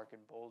Bandshell Park in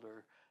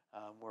Boulder.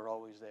 We're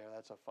always there.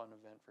 That's a fun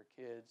event for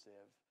kids. They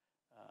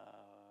have,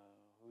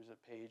 who's it,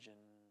 Paige and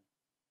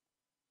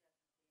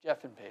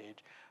Jeff and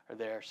Paige are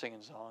there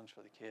singing songs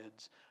for the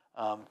kids.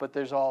 But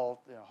there's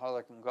all,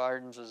 Harlequin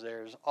Gardens is there.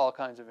 There's all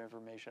kinds of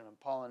information on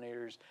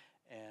pollinators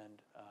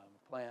and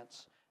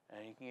plants.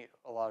 And you can get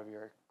a lot of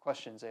your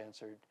questions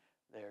answered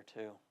there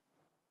too.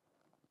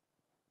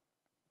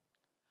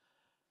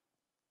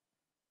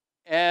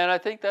 And I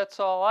think that's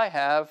all I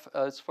have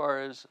as far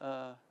as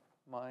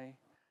my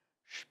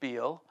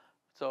spiel.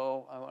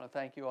 So I want to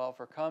thank you all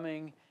for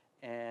coming,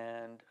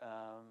 and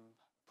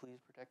please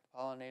protect the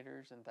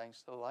pollinators, and thanks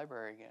to the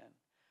library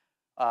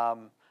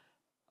again.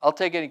 I'll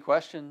take any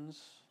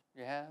questions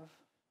you have.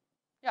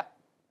 Yeah.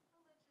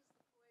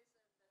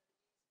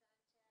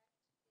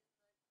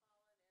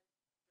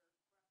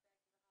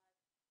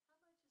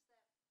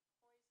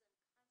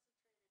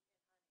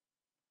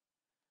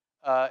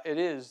 It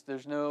is.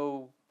 There's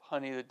no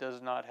honey that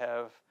does not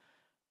have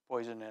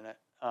poison in it.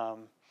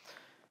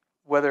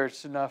 Whether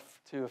it's enough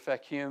to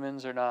affect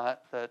humans or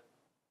not, that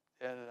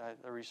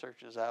the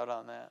research is out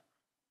on that.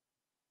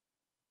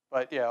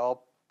 But yeah,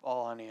 all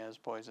honey has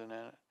poison in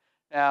it.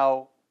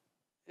 Now,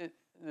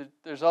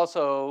 there's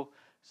also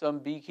some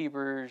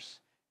beekeepers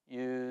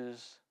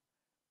use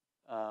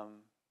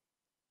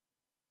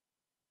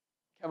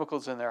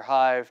chemicals in their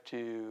hive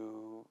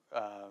to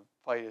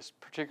fight,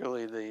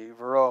 particularly the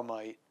varroa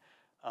mite,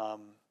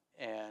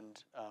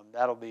 and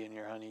that'll be in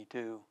your honey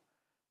too.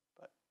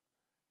 But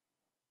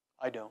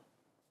I don't.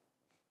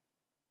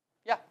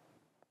 Yeah.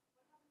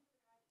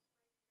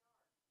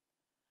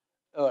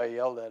 Oh, I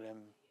yelled at him.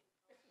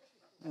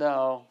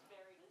 No.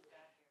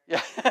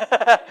 Yeah.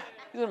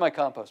 He's in my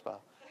compost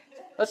pile.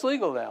 That's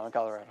legal now in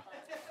Colorado.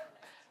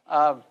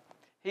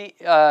 He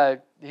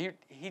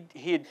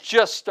had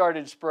just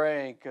started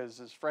spraying because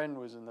his friend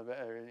was in the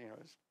back,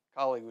 his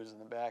colleague was in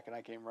the back, and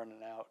I came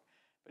running out.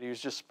 But he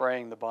was just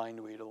spraying the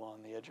bindweed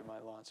along the edge of my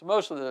lawn. So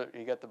most of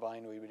he got the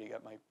bindweed, but he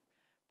got my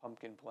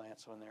pumpkin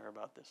plants when they were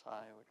about this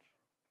high, which,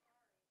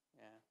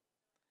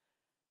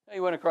 yeah. He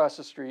went across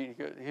the street.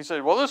 He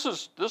said, "Well, this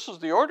is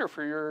the order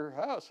for your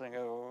house." And I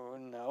go,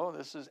 "No,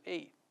 this is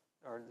 8,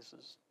 or this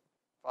is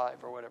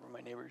 5, or whatever."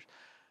 My neighbors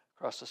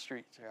across the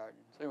street's yard.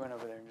 So he went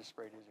over there and just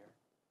sprayed his yard.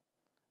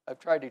 I've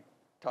tried to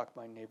talk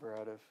my neighbor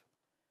out of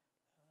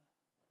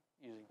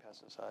using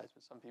pesticides,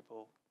 but some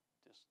people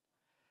just,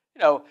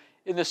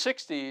 in the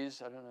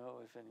 60s, I don't know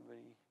if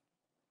anybody,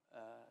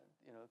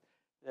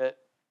 that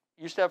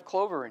used to have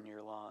clover in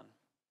your lawn.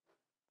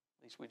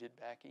 At least we did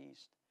back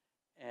east.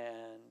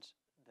 And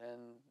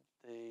then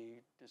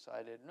they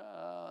decided,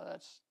 no,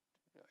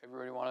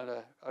 everybody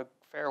wanted a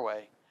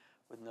fairway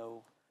with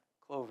no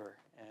clover.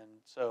 And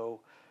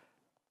so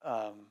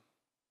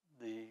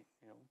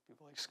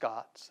people like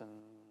Scott's and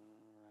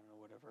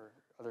whatever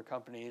other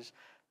companies,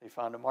 they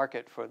found a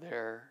market for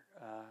their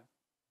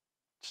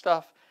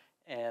stuff,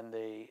 and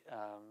they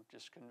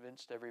just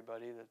convinced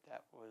everybody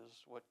that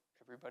was what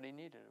everybody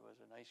needed. It was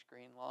a nice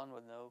green lawn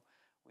with no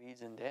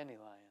weeds and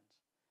dandelions.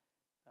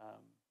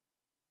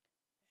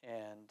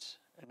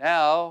 And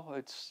now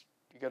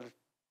you got to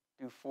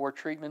do 4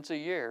 treatments a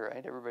year,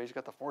 right? Everybody's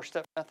got the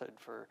 4-step method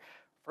for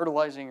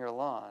fertilizing your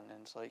lawn,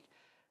 and it's like,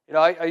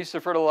 I used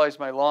to fertilize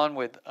my lawn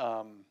with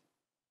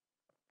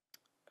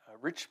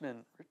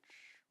Richmond,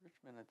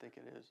 I think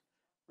it is,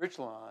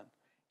 Richlawn,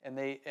 and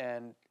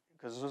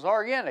because it was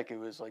organic, it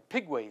was like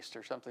pig waste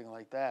or something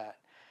like that.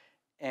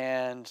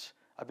 And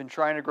I've been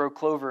trying to grow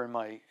clover in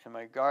my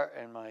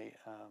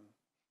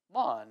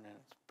lawn and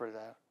spread it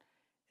out.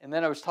 And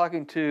then I was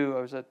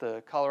at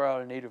the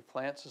Colorado Native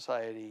Plant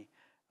Society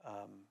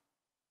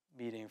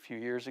meeting a few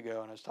years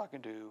ago, and I was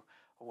talking to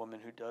a woman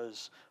who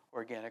does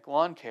organic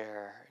lawn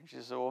care. And she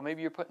said, well,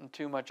 maybe you're putting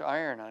too much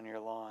iron on your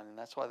lawn, and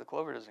that's why the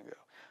clover doesn't go.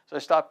 So I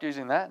stopped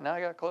using that, and now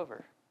I got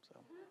clover. So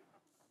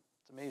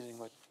it's amazing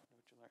what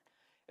you learn.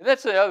 And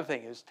that's the other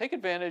thing, is take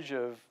advantage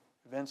of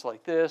events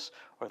like this,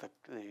 or the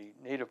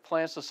Native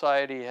Plant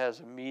Society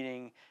has a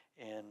meeting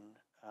in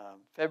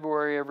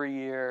February every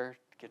year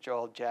to get you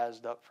all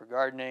jazzed up for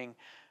gardening.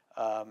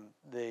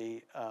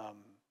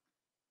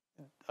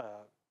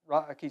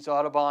 Rockies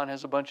Audubon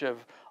has a bunch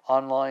of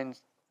online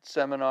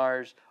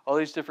seminars. All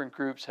these different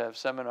groups have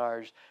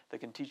seminars that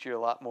can teach you a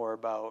lot more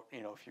about,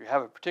 if you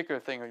have a particular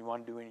thing you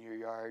want to do in your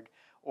yard,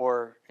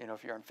 or,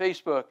 if you're on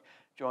Facebook,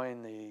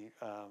 join the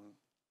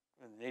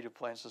Native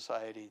Plant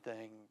Society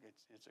thing.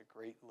 It's a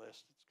great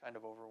list. It's kind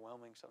of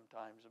overwhelming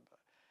sometimes.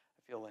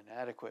 I feel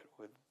inadequate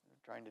with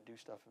trying to do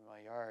stuff in my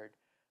yard.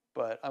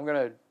 But I'm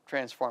going to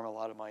transform a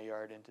lot of my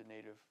yard into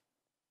native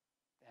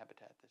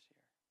habitat this year.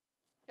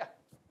 Yeah.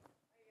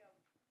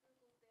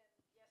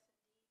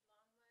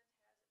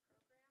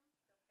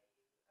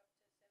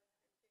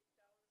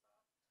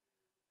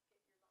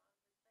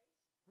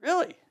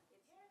 Really?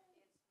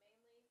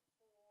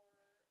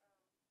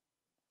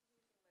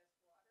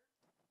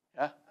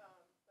 Yeah.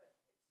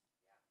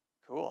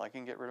 Cool. I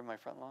can get rid of my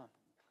front lawn.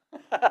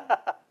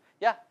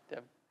 Yeah,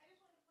 Deb.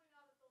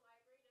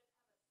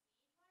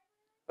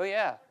 Oh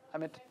yeah, I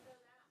meant.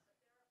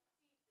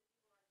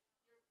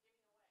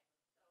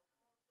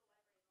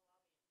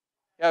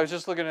 Yeah, I was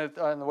just looking at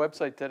on the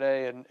website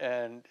today,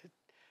 and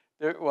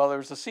there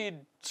was a seed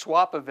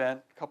swap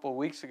event a couple of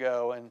weeks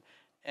ago,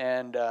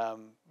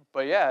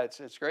 but yeah,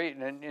 it's great.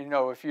 And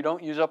if you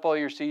don't use up all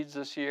your seeds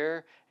this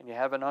year and you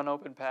have an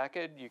unopened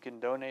packet, you can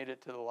donate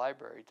it to the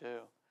library too.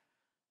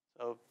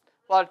 So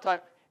a lot of time,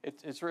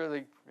 it's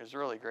really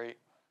great.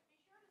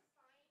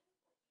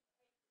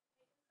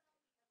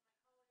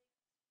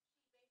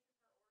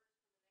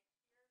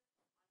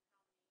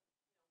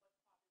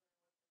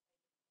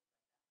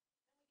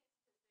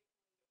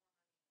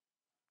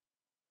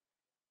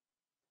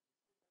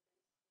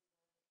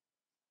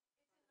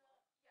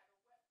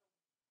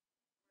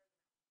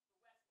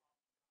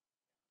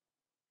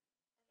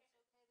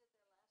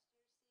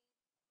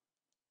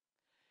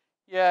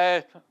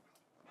 Yeah,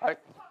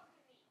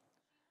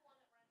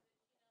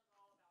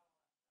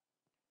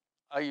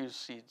 I use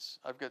seeds.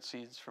 I've got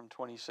seeds from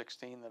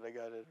 2016 that I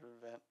got at an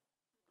event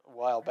a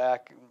while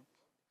back.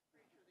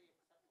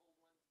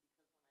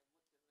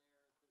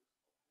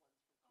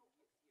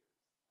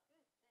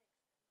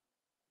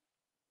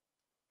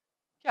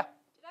 Yeah.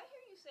 Did I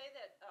hear you say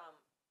that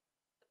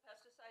the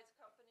pesticides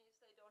companies,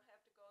 they don't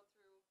have to go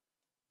through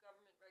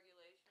government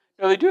regulations?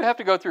 No, they do have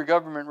to go through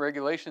government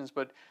regulations,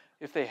 but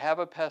if they have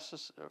a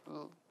pesticide,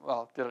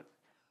 well, no, that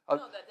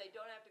they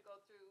don't have to go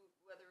through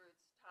whether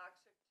it's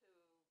toxic to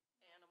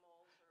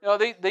animals. No,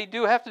 they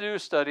do have to do a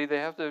study. They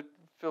have to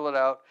fill it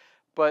out,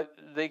 but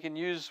they can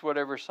use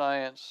whatever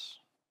science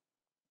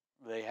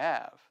they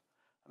have.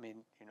 I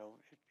mean,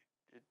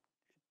 it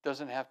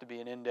doesn't have to be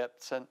an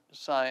in-depth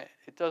science.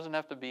 It doesn't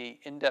have to be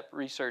in-depth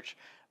research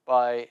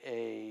by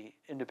a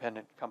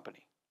independent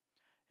company,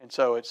 and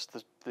so it's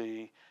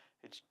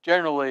it's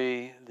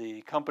generally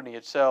the company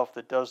itself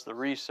that does the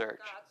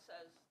research. Scott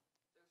says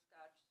their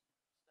Scotch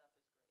stuff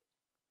is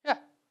great. Yeah.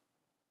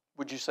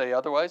 Would you say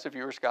otherwise? If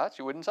you were Scots,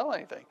 you wouldn't sell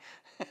anything.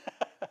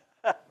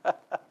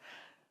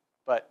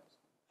 But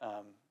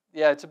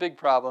yeah, it's a big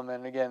problem,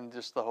 and again,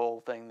 just the whole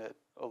thing that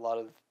a lot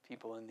of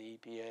people in the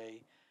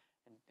EPA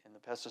and the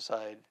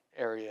pesticide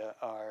area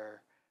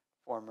are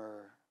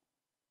former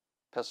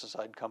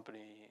pesticide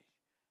company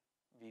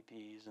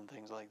VPs and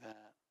things like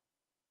that.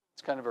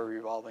 It's kind of a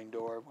revolving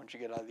door. Once you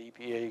get out of the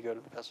EPA, you go to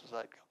the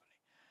pesticide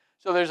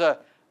company. So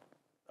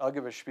I'll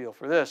give a spiel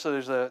for this. So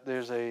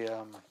there's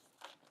a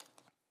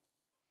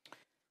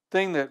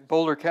thing that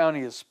Boulder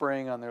County is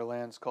spraying on their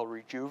lands called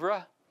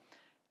Rejuvra,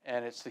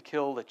 and it's to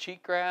kill the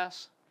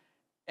cheatgrass.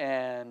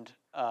 And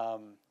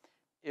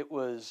it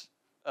was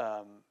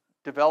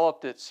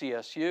developed at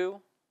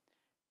CSU,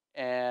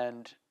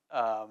 and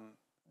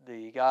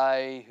the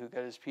guy who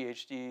got his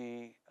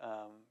PhD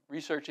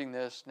researching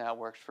this now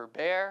works for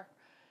Bayer,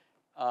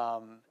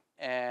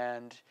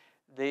 and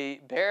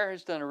Bayer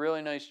has done a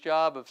really nice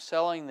job of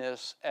selling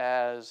this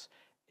as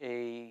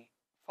a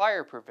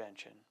fire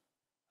prevention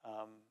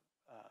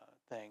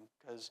thing,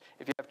 because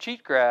if you have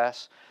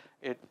cheatgrass,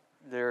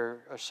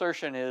 their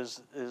assertion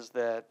is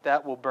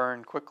that will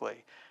burn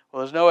quickly.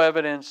 Well, there's no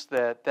evidence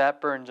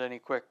that burns any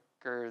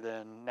quicker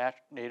than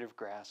native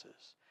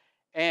grasses,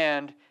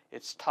 and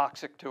it's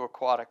toxic to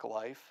aquatic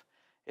life.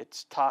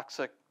 It's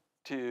toxic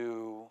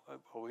to,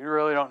 well, we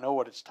really don't know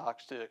what it's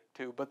toxic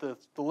to, but the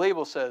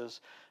label says,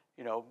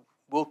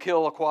 will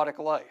kill aquatic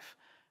life.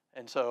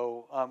 And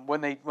so when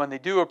they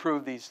do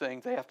approve these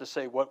things, they have to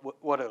say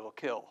what it'll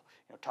kill.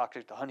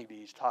 Toxic to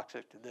honeybees,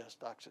 toxic to this,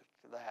 toxic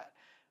to that.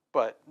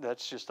 But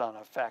that's just on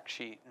a fact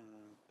sheet,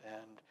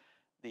 and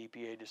the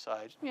EPA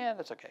decides, yeah,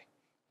 that's okay.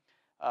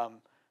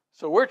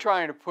 So we're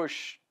trying to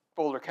push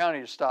Boulder County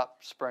to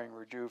stop spraying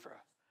Rejuva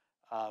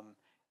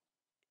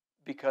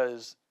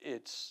because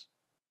it's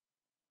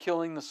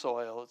killing the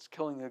soil. It's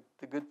killing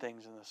the good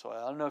things in the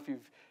soil. I don't know if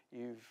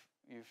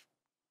you've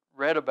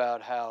read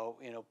about how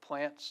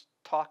plants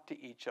talk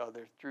to each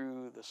other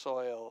through the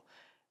soil.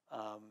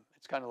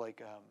 It's kind of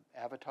like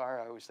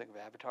Avatar. I always think of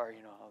Avatar.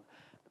 How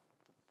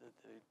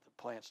the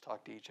plants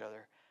talk to each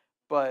other,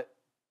 but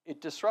it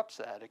disrupts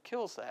that. It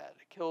kills that.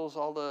 It kills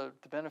all the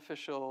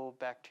beneficial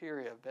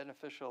bacteria,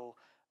 beneficial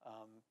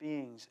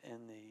beings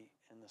in the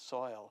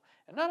soil.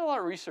 And not a lot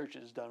of research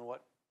is done on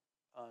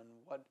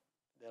what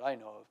that I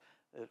know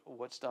of,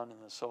 what's done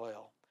in the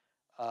soil.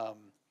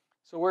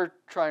 So we're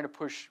trying to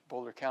push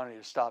Boulder County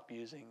to stop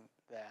using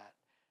that.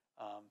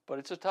 But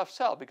it's a tough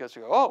sell because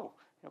you go,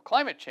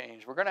 climate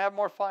change, we're going to have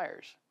more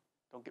fires.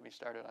 Don't get me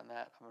started on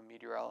that. I'm a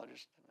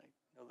meteorologist and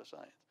I know the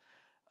science.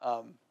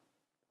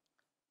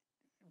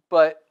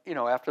 But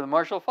after the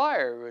Marshall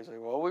Fire, everybody's like,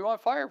 well, we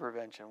want fire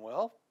prevention.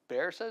 Well,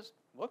 Bayer says,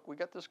 look, we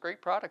got this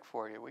great product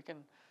for you. We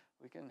can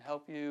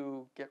help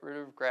you get rid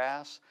of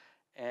grass,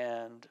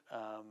 and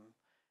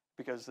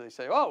because they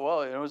say, oh,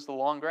 well, it was the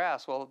long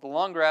grass. Well, the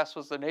long grass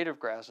was the native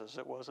grasses.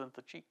 It wasn't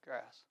the cheap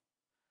grass.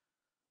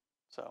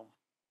 So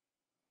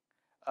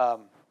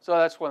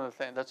that's one of the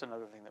things. That's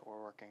another thing that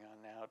we're working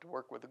on now, to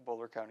work with the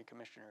Boulder County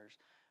commissioners.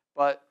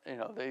 But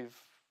they've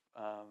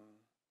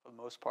for the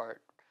most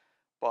part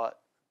bought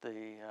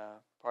the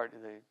part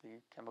of the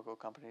chemical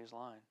company's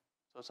line.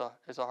 So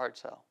it's a hard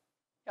sell.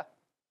 Yeah.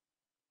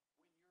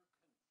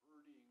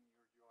 When you're converting your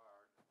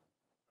yard of the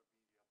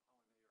pollinator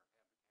habitat,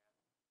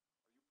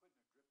 are you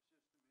putting a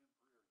drip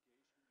system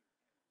in for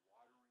irrigation and watering?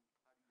 How do you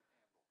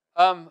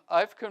handle that?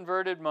 I've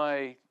converted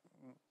my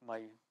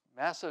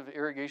massive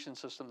irrigation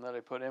system that I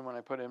put in when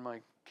I put in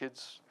my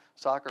kids'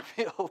 soccer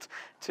field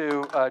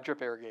to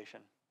drip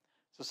irrigation.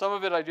 So some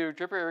of it I do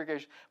drip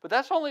irrigation, but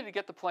that's only to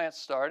get the plants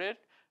started.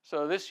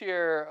 So this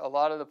year, a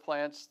lot of the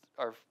plants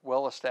are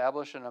well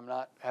established, and I'm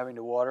not having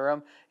to water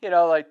them.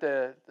 Like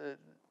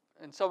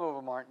and some of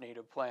them aren't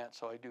native plants,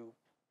 so I do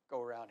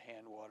go around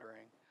hand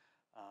watering.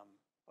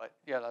 But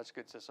yeah, that's a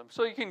good system.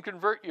 So you can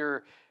convert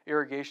your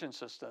irrigation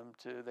system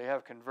to. They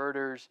have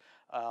converters.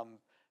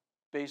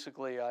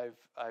 Basically,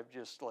 I've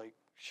just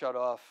shut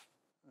off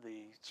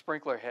the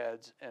sprinkler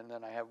heads, and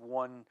then I have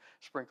one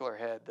sprinkler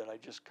head that I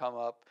just come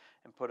up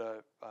and put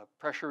a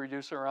pressure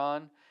reducer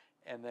on,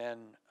 and then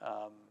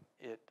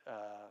it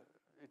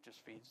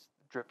just feeds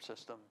the drip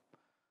system.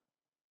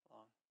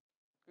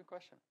 Good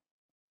question.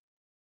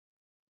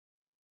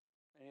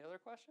 Any other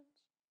questions?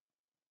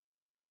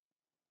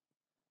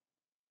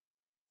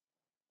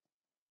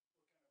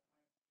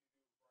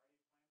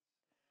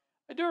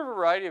 I do a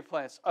variety of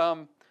plants.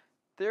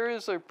 There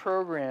is a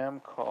program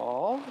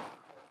called.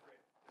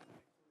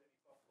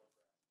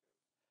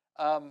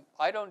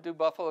 I don't do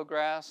buffalo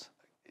grass.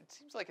 It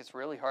seems like it's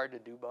really hard to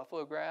do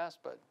buffalo grass,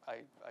 but I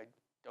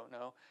don't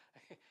know.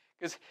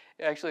 Because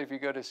actually, if you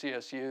go to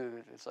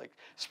CSU, it's like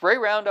spray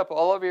Roundup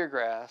all over your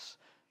grass,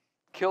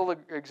 kill the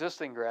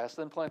existing grass,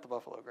 then plant the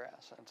buffalo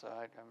grass. And so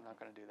I'm not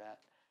going to do that.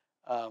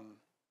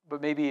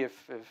 But maybe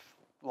if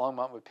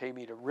Longmont would pay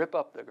me to rip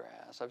up the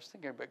grass, I was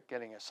thinking about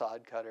getting a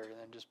sod cutter and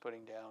then just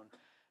putting down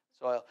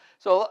soil.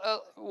 So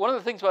one of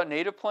the things about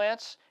native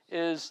plants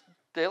is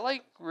they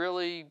like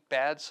really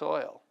bad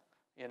soil.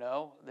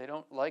 They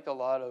don't like a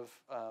lot of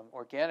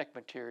organic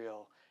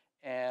material.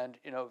 And,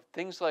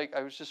 things like,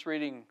 I was just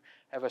reading,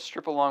 I have a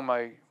strip along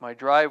my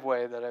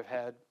driveway that I've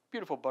had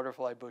beautiful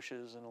butterfly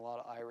bushes and a lot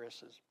of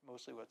iris is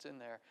mostly what's in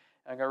there.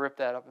 And I'm going to rip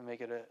that up and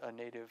make it a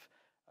native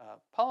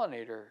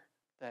pollinator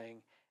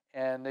thing.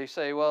 And they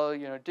say, well,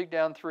 dig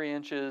down 3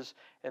 inches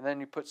and then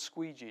you put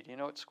squeegee. Do you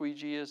know what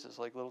squeegee is? It's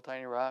like little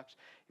tiny rocks.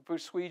 You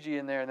put squeegee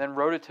in there and then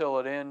rototill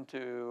it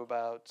into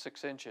about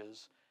 6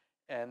 inches.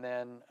 And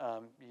then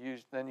you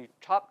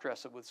top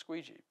dress it with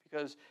squeegee.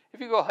 Because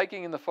if you go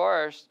hiking in the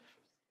forest,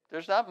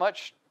 there's not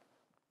much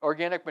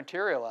organic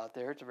material out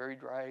there. It's a very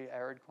dry,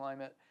 arid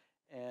climate,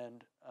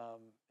 and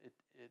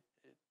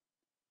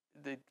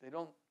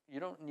you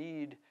don't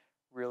need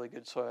really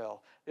good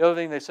soil. The other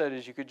thing they said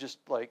is you could just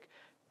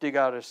dig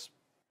out a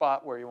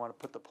spot where you want to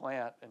put the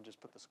plant and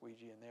just put the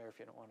squeegee in there if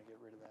you don't want to get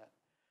rid of that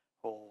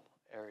whole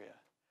area.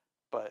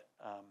 But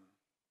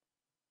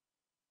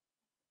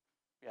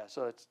yeah,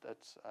 so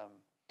that's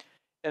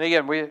and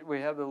again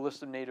we have the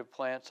list of native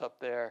plants up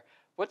there.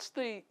 What's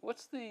the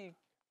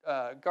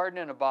garden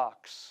in a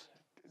box?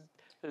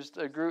 There's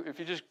a group. If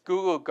you just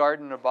Google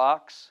garden in a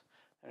box,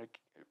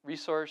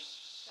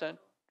 Resource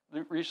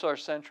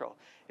Central.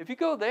 If you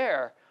go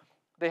there,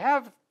 they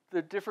have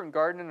the different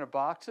garden in a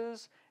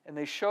boxes, and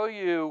they show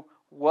you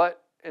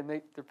what. And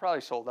they're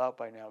probably sold out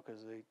by now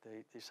because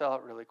they sell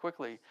it really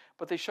quickly.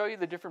 But they show you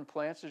the different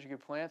plants that you can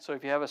plant. So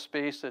if you have a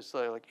space that's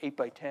like 8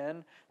 by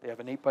 10, they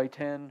have an 8 by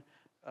 10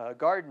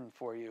 garden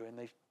for you, and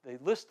they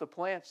list the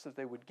plants that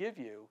they would give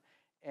you.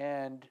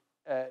 And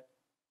at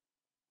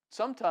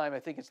sometime, I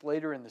think it's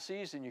later in the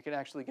season, you can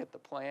actually get the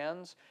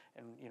plans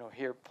and,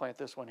 here, plant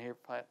this one here,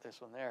 plant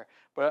this one there.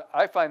 But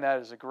I find that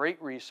as a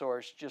great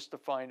resource just to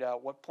find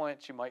out what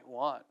plants you might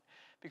want.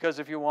 Because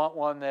if you want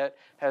one that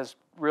has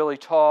really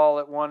tall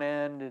at one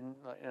end, and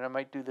I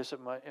might do this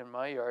in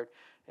my yard,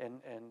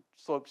 and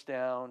slopes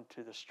down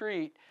to the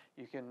street,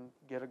 you can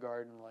get a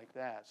garden like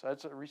that. So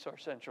that's a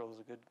Resource Central is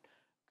a good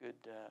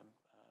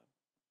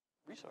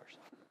resource.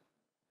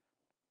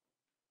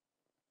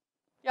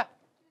 Yeah. Do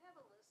you have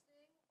a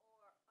listing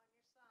or on your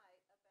site about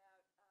which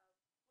plants to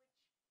plant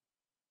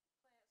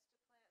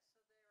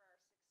so there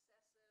are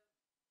successive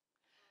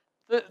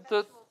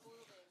perpetual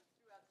blooming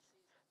throughout the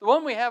season? The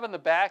one we have in the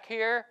back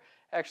here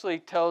actually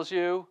tells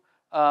you,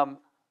 I'm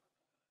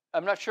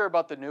not sure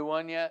about the new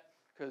one yet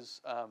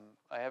because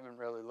I haven't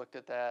really looked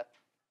at that.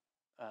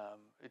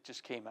 It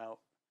just came out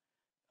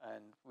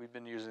and we've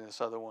been using this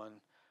other one.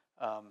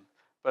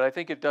 But I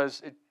think it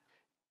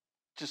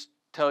just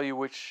tell you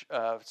which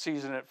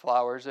season it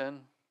flowers in.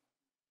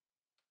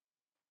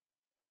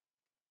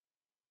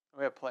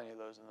 We have plenty of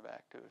those in the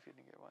back too if you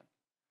didn't get one.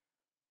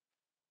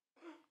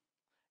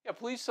 Yeah,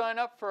 please sign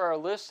up for our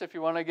list if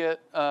you want to get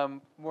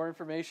more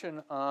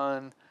information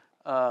on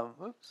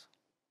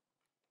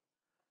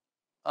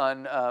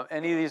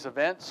any of these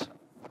events,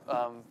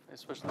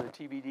 especially the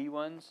TBD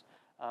ones.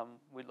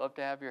 We'd love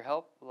to have your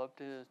help. We'd love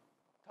to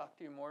talk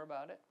to you more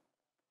about it.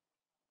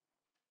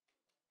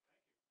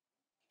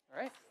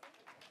 All right.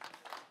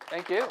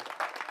 Thank you.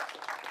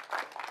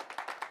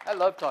 I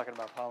love talking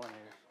about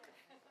pollinators.